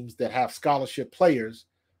teams that have scholarship players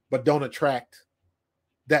but don't attract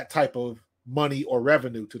that type of money or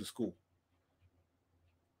revenue to the school.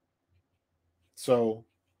 So,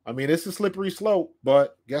 I mean, it's a slippery slope,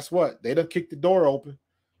 but guess what? They done kicked the door open.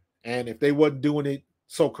 And if they wasn't doing it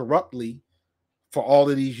so corruptly for all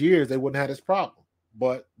of these years, they wouldn't have this problem.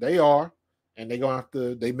 But they are, and they're gonna have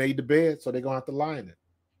to, they made the bed, so they're gonna have to lie in it.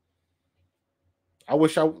 I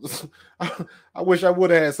wish I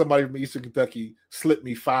would have had somebody from Eastern Kentucky slip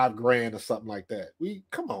me $5,000 or something like that.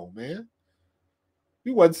 Come on, man.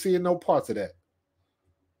 We wasn't seeing no parts of that.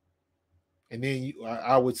 And then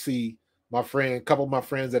I would see a couple of my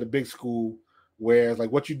friends at a big school where it's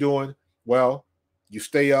like, what you doing? Well, you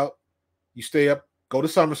stay up, go to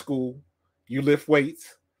summer school, you lift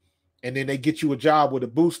weights, and then they get you a job with a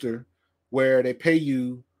booster where they pay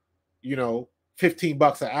you,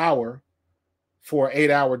 $15 an hour for an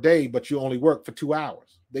 8-hour day, but you only work for 2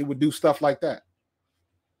 hours. They would do stuff like that.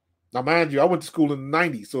 Now, mind you, I went to school in the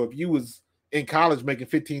 90s, so if you was in college making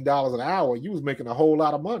 $15 an hour, you was making a whole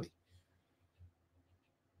lot of money.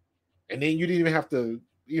 And then you didn't even have to,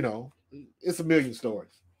 it's a million stories.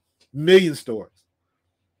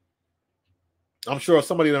 I'm sure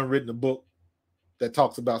somebody done written a book that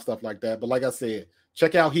talks about stuff like that. But like I said,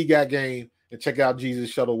 check out He Got Game and check out Jesus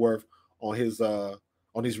Shuttleworth on his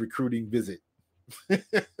recruiting visit.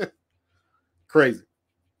 Crazy.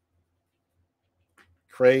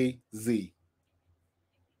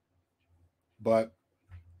 But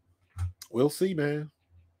we'll see, man.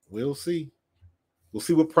 We'll see. We'll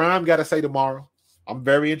see what Prime got to say tomorrow. I'm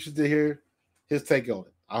very interested to hear his take on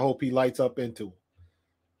it. I hope he lights up into it.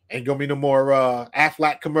 Ain't gonna be no more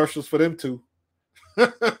Aflac commercials for them two.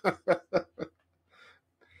 They're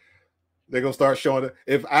gonna start showing it.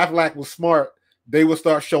 If Aflac was smart, they would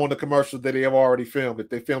start showing the commercials that they have already filmed. If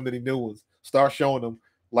they filmed any new ones, start showing them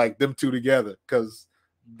like them two together, because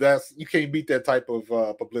you can't beat that type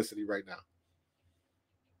of publicity right now.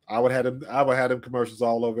 I would have them commercials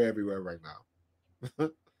all over everywhere right now.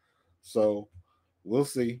 So we'll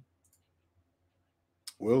see.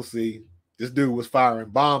 This dude was firing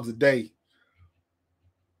bombs a day.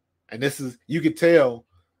 And you could tell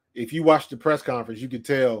if you watch the press conference, you could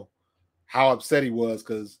tell how upset he was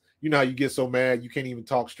because you know how you get so mad you can't even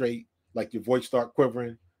talk straight, like your voice start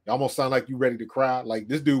quivering. You almost sound like you're ready to cry. Like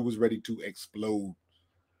this dude was ready to explode.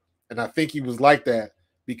 And I think he was like that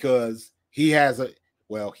because he had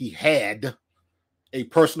a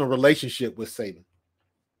personal relationship with Saban.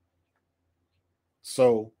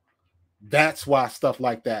 So that's why stuff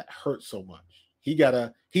like that hurts so much. He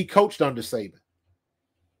coached under Saban.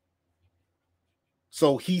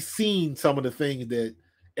 So he's seen some of the things that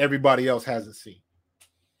everybody else hasn't seen.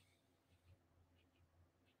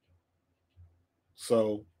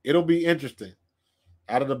 So it'll be interesting.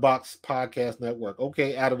 Out of the Box Podcast Network.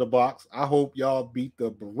 Okay, Out of the Box. I hope y'all beat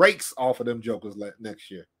the brakes off of them jokers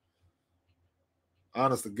next year.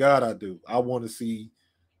 Honest to God, I do. I want to see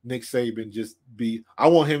Nick Saban just be. I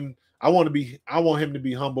want him to be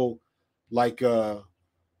humble, like your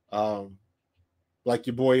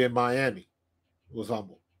boy in Miami was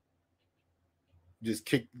humble. Just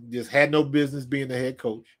had no business being the head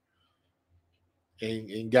coach,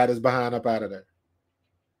 and got his behind up out of there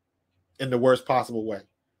in the worst possible way.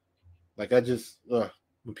 Like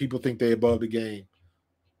when people think they're above the game,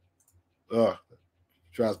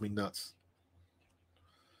 drives me nuts.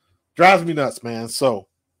 Drives me nuts, man. So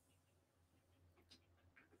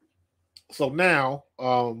now,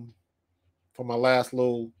 for my last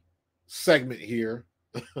little segment here,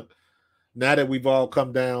 now that we've all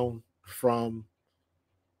come down from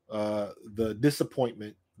the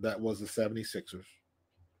disappointment that was the 76ers,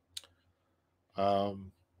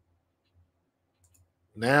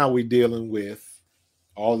 now we're dealing with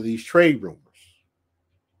all of these trade rumors.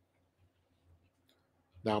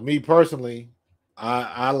 Now, me personally,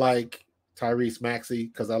 I like Tyrese Maxey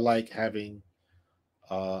because I like having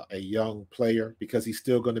a young player because he's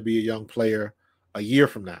still going to be a young player a year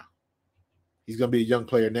from now. He's going to be a young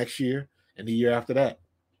player next year and the year after that.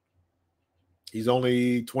 He's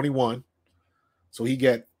only 21, so he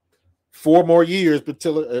got 4 more years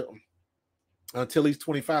until he's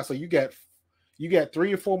 25. So you got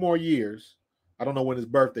 3 or 4 more years. I don't know when his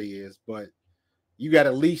birthday is, but you got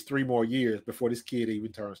at least 3 more years before this kid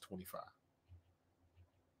even turns 25.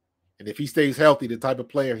 And if he stays healthy, the type of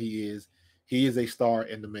player he is a star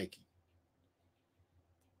in the making.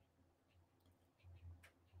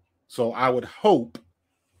 So I would hope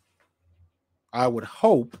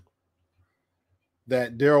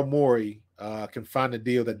that Daryl Morey can find a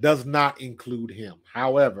deal that does not include him.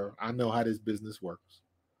 However, I know how this business works.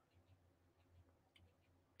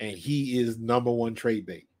 And he is number 1 trade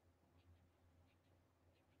bait.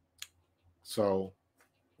 So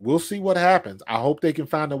we'll see what happens. I hope they can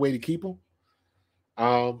find a way to keep him.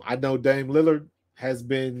 I know Dame Lillard has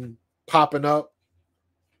been popping up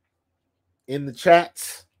in the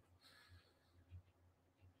chats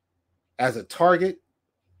as a target.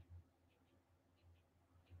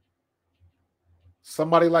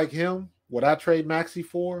 Somebody like him, would I trade Maxey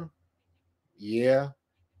for? Yeah.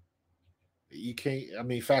 You can't. I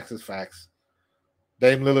mean, facts is facts.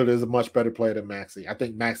 Dame Lillard is a much better player than Maxey. I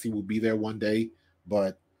think Maxey will be there one day,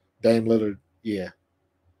 but Dame Lillard, yeah,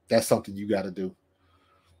 that's something you got to do.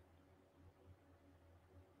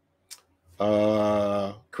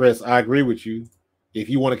 Chris, I agree with you. If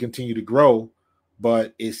you want to continue to grow,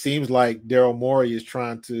 but it seems like Daryl Morey is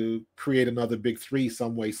trying to create another big 3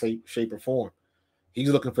 some way, shape, or form. He's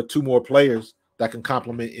looking for 2 more players that can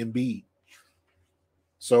complement Embiid.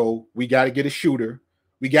 So we got to get a shooter.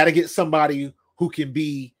 We got to get somebody who can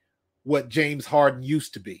be what James Harden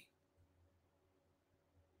used to be.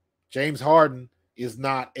 James Harden is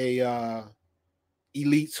not a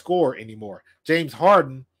elite scorer anymore. James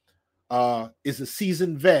Harden is a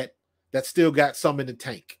seasoned vet that still got some in the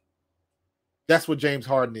tank. That's what James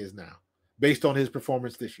Harden is now, based on his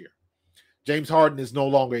performance this year. James Harden is no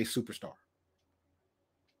longer a superstar.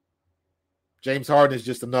 James Harden is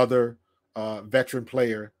just another veteran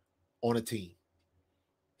player on a team.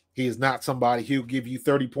 He is not somebody, he'll give you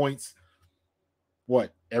 30 points,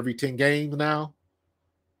 every 10 games now?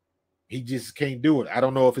 He just can't do it. I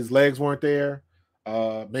don't know if his legs weren't there.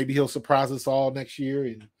 Maybe he'll surprise us all next year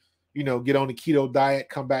and, get on the keto diet,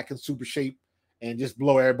 come back in super shape, and just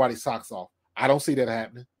blow everybody's socks off. I don't see that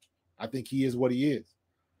happening. I think he is what he is.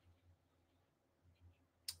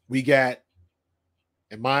 We got,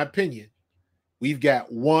 in my opinion, we've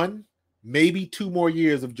got 1, maybe 2 more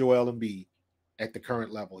years of Joel Embiid at the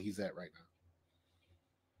current level he's at right now.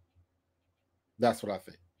 That's what I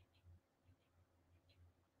think.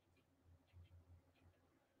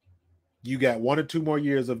 You got 1 or 2 more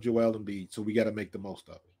years of Joel Embiid, so we got to make the most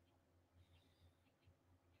of it.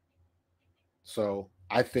 So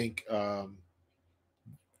I think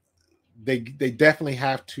they definitely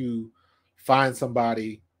have to find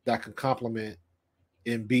somebody that can complement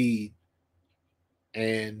Embiid,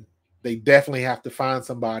 and they definitely have to find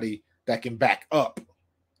somebody that can back up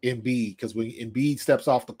Embiid, because when Embiid steps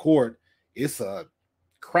off the court, it's a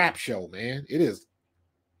crap show, man. It is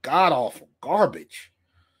god awful garbage.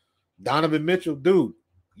 Donovan Mitchell, dude,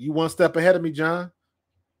 you one step ahead of me, John.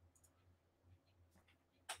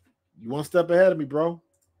 You one step ahead of me, bro.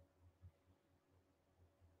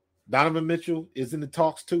 Donovan Mitchell is in the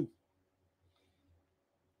talks too.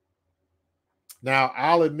 Now,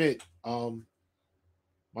 I'll admit,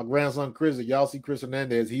 my grandson Chris, y'all see Chris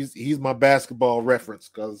Hernandez, he's my basketball reference,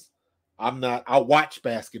 because I watch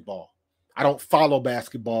basketball. I don't follow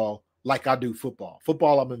basketball like I do football.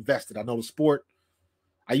 Football, I'm invested. I know the sport.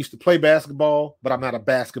 I used to play basketball, but I'm not a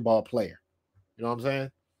basketball player. You know what I'm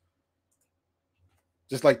saying?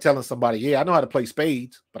 Just like telling somebody, yeah, I know how to play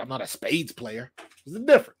spades, but I'm not a spades player. There's a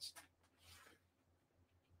difference.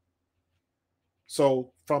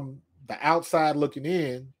 So from the outside looking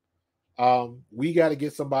in, we got to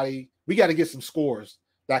get somebody, we got to get some scores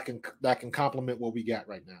that can complement what we got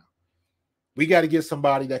right now. We got to get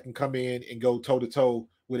somebody that can come in and go toe-to-toe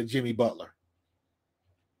with a Jimmy Butler.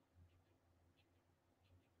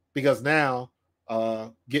 Because now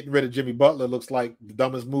getting rid of Jimmy Butler looks like the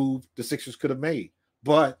dumbest move the Sixers could have made.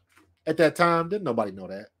 But at that time, didn't nobody know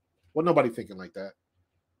that? Wasn't nobody thinking like that?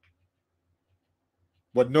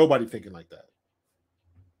 Wasn't nobody thinking like that?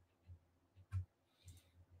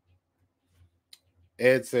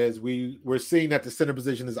 Ed says, we're seeing that the center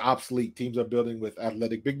position is obsolete. Teams are building with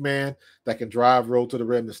athletic big man that can drive, roll to the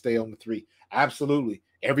rim, and stay on the three. Absolutely.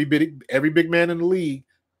 Every big man in the league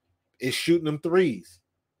is shooting them threes.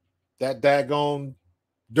 That daggone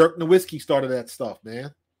Dirk Nowitzki started that stuff,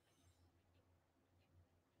 man.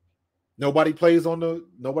 Nobody plays on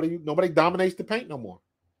nobody dominates the paint no more.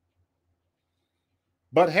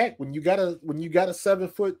 But heck, when you got a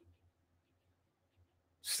 7-foot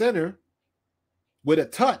center with a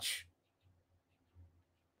touch,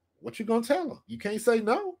 what you gonna tell him? You can't say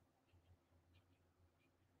no.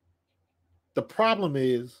 The problem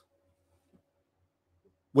is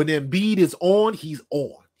when Embiid is on, he's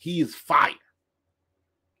on. He is fire.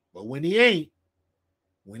 But when he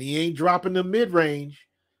ain't dropping the mid-range,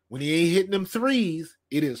 when he ain't hitting them threes,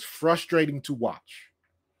 it is frustrating to watch.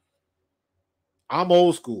 I'm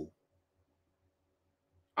old school.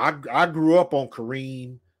 I grew up on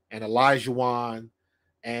Kareem and Olajuwon,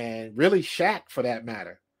 and really Shaq for that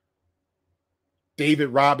matter. David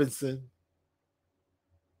Robinson.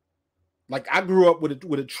 Like, I grew up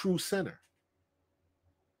with a true center.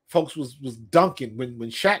 Folks was dunking. When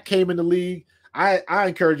Shaq came in the league, I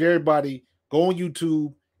encourage everybody, go on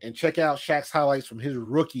YouTube and check out Shaq's highlights from his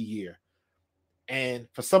rookie year. And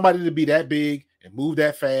for somebody to be that big and move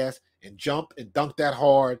that fast and jump and dunk that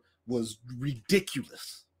hard was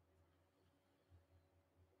ridiculous.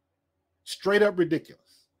 Straight up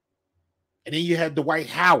ridiculous. And then you had Dwight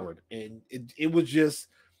Howard, and it was just,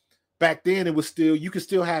 back then it was still, you could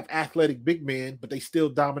still have athletic big men, but they still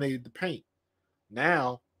dominated the paint.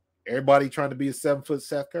 Now, everybody trying to be a 7-foot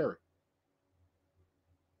Seth Curry.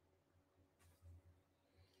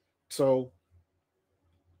 So,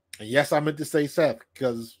 and yes, I meant to say Seth,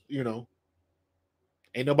 because,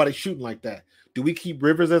 ain't nobody shooting like that. Do we keep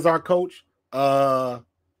Rivers as our coach? No.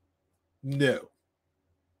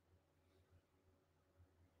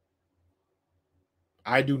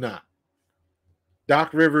 I do not.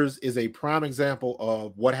 Doc Rivers is a prime example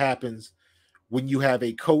of what happens when you have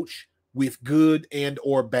a coach with good and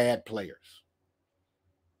or bad players.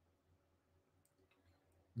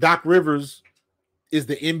 Doc Rivers is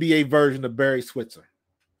the NBA version of Barry Switzer.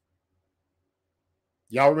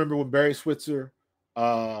 Y'all remember when Barry Switzer,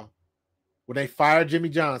 when they fired Jimmy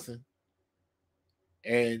Johnson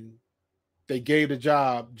and they gave the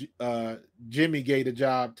job, Jimmy gave the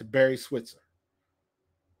job to Barry Switzer.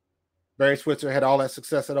 Barry Switzer had all that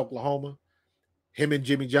success at Oklahoma. Him and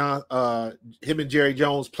Jerry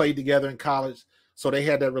Jones played together in college, so they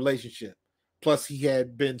had that relationship. Plus, he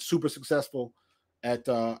had been super successful at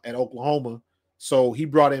Oklahoma, so he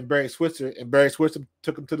brought in Barry Switzer, and Barry Switzer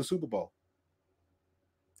took him to the Super Bowl.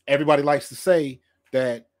 Everybody likes to say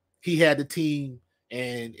that he had the team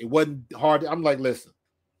and it wasn't hard. I'm like, listen,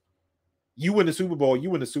 you win the Super Bowl,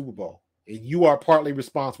 and you are partly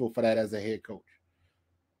responsible for that as a head coach.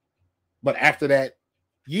 But after that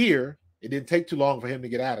year, it didn't take too long for him to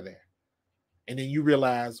get out of there. And then you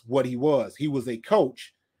realize what he was. He was a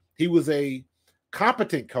coach. He was a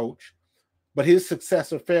competent coach, but his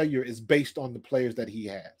success or failure is based on the players that he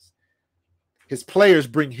has. His players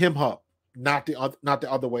bring him up, not the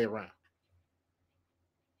other way around.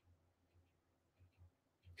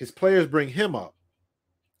 His players bring him up.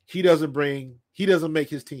 He doesn't make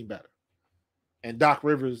his team better. And Doc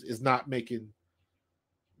Rivers is not making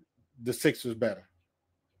the Sixers better.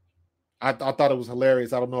 I thought it was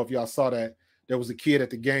hilarious. I don't know if y'all saw that. There was a kid at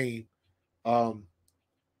the game. I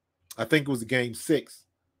think it was game 6.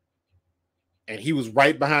 And he was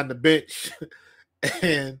right behind the bench.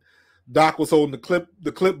 And Doc was holding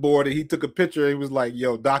the clipboard, and he took a picture. And he was like,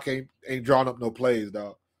 "Yo, Doc ain't drawing up no plays,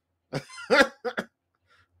 dog."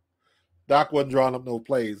 Doc wasn't drawing up no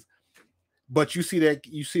plays. But you see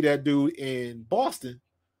that dude in Boston.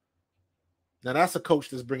 Now that's a coach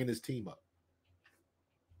that's bringing his team up.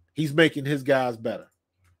 He's making his guys better.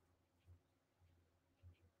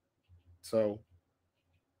 So,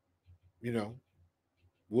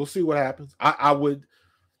 we'll see what happens. I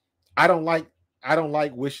don't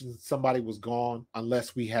like wishing somebody was gone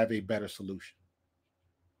unless we have a better solution.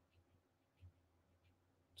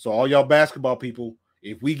 So all y'all basketball people,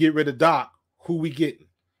 if we get rid of Doc, who we getting?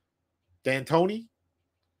 D'Antoni?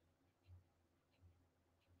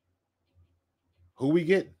 Who we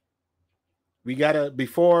getting? We gotta,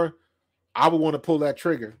 before I would want to pull that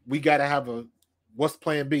trigger, we gotta have what's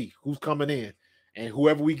plan B? Who's coming in? And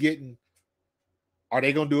whoever we getting, are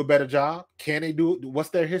they gonna do a better job? Can they do it? What's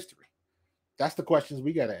their history? That's the questions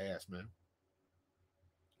we gotta ask, man.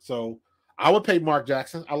 So I would pay Mark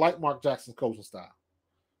Jackson. I like Mark Jackson's coaching style.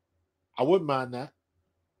 I wouldn't mind that.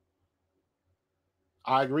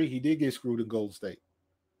 I agree. He did get screwed in Golden State.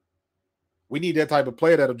 We need that type of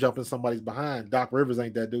player that'll jump in somebody's behind. Doc Rivers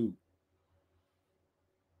ain't that dude.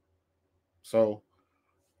 So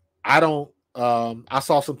I don't. I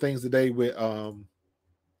saw some things today with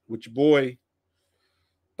your boy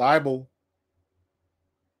Thibault.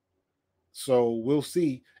 So we'll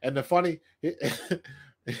see. And the funny,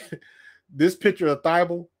 this picture of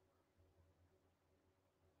Thibault,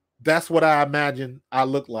 that's what I imagine I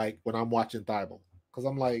look like when I'm watching Thibault. Because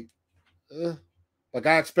I'm like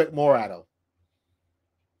I expect more out of.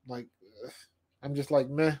 I'm just like,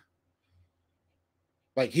 meh.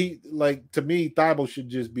 To me, Thibault should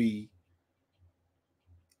just be,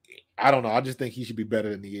 I don't know. I just think he should be better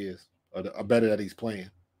than he is, or better that he's playing.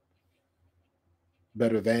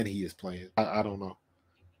 Better than he is playing. I don't know.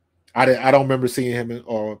 I don't remember seeing him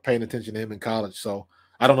or paying attention to him in college, so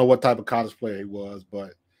I don't know what type of college player he was.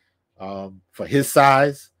 But for his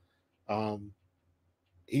size,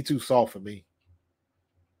 he's too soft for me.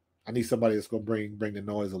 I need somebody that's going to bring the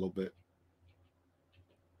noise a little bit.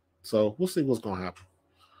 So we'll see what's going to happen.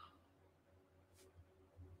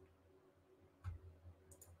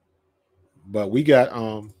 But we got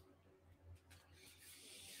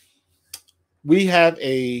we have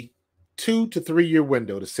a 2 to 3 year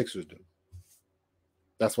window, the Sixers do.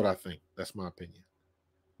 That's what I think. That's my opinion.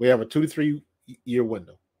 We have a 2 to 3 year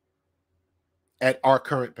window at our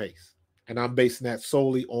current pace. And I'm basing that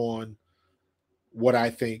solely on what I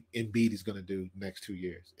think Embiid is going to do the next 2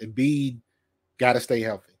 years. Embiid got to stay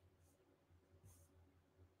healthy.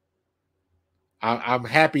 I'm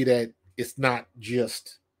happy that it's not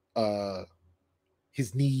just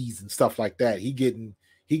his knees and stuff like that. He getting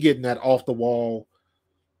that off the wall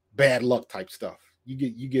bad luck type stuff.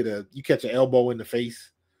 You catch an elbow in the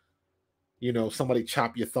face, somebody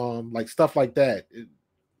chop your thumb, like stuff like that.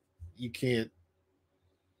 You can't.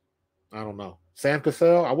 I don't know. Sam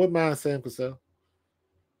Cassell, I wouldn't mind Sam Cassell.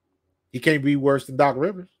 He can't be worse than Doc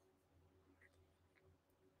Rivers.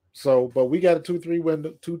 So, but we got a 2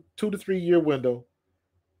 to 3 year window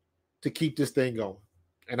to keep this thing going.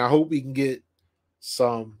 And I hope we can get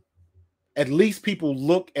at least people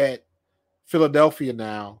look at Philadelphia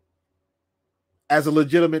now as a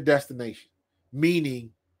legitimate destination,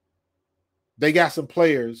 meaning they got some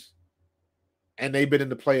players and they've been in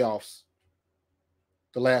the playoffs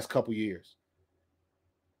the last couple years.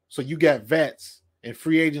 So you got vets and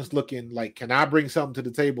free agents looking like, can I bring something to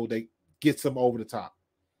the table that gets them over the top?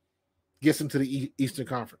 Gets them to the Eastern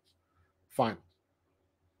Conference Finals.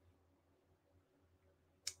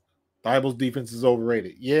 Thibauld's defense is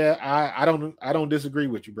overrated. Yeah, I don't disagree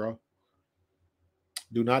with you, bro.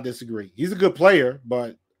 Do not disagree. He's a good player,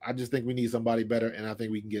 but I just think we need somebody better, and I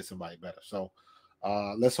think we can get somebody better. So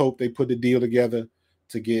let's hope they put the deal together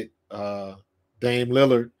to get Dame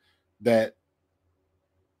Lillard that,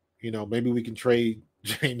 maybe we can trade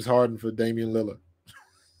James Harden for Damian Lillard.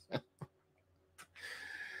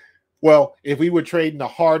 Well, if we were trading the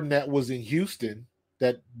Harden that was in Houston,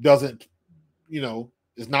 that doesn't,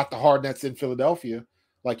 is not the Harden that's in Philadelphia,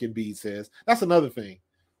 like Embiid says. That's another thing.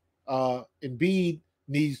 Embiid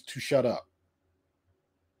needs to shut up.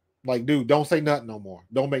 Like, dude, don't say nothing no more.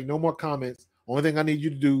 Don't make no more comments. Only thing I need you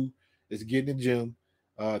to do is get in the gym,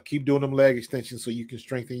 Keep doing them leg extensions so you can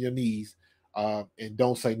strengthen your knees. And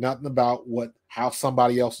don't say nothing about how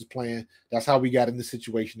somebody else is playing. That's how we got in this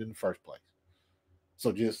situation in the first place.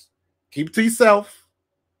 So just keep it to yourself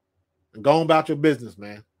and go on about your business,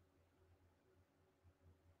 man.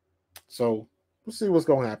 So we'll see what's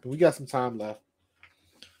going to happen. We got some time left.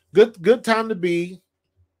 Good time to be.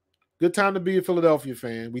 Good time to be a Philadelphia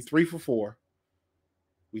fan. We 3 for 4.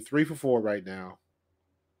 We 3 for 4 right now.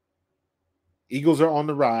 Eagles are on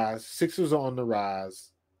the rise. Sixers are on the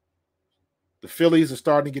rise. The Phillies are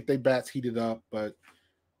starting to get their bats heated up, but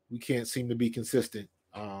we can't seem to be consistent.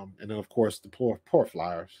 And then, of course, the poor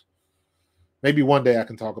Flyers. Maybe one day I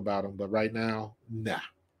can talk about them, but right now, nah.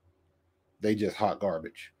 They just hot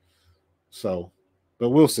garbage. So, but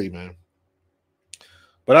we'll see, man.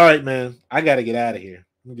 But all right, man, I got to get out of here.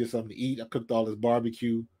 I'm going to get something to eat. I cooked all this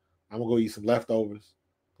barbecue. I'm going to go eat some leftovers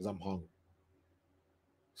because I'm hungry.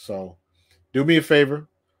 So, do me a favor.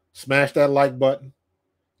 Smash that like button.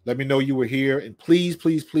 Let me know you were here. And please,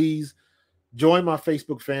 please, please join my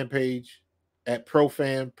Facebook fan page at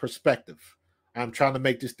ProFan Perspective. I'm trying to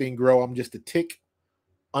make this thing grow. I'm just a tick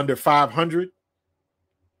under 500.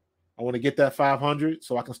 I want to get that 500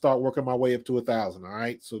 so I can start working my way up to 1,000. All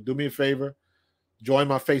right. So do me a favor. Join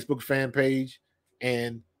my Facebook fan page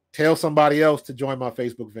and tell somebody else to join my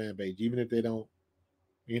Facebook fan page, even if they don't,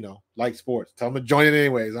 like sports. Tell them to join it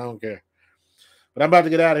anyways. I don't care. But I'm about to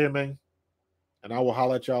get out of here, man. And I will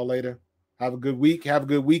holler at y'all later. Have a good week. Have a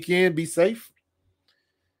good weekend. Be safe.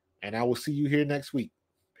 And I will see you here next week.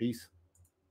 Peace.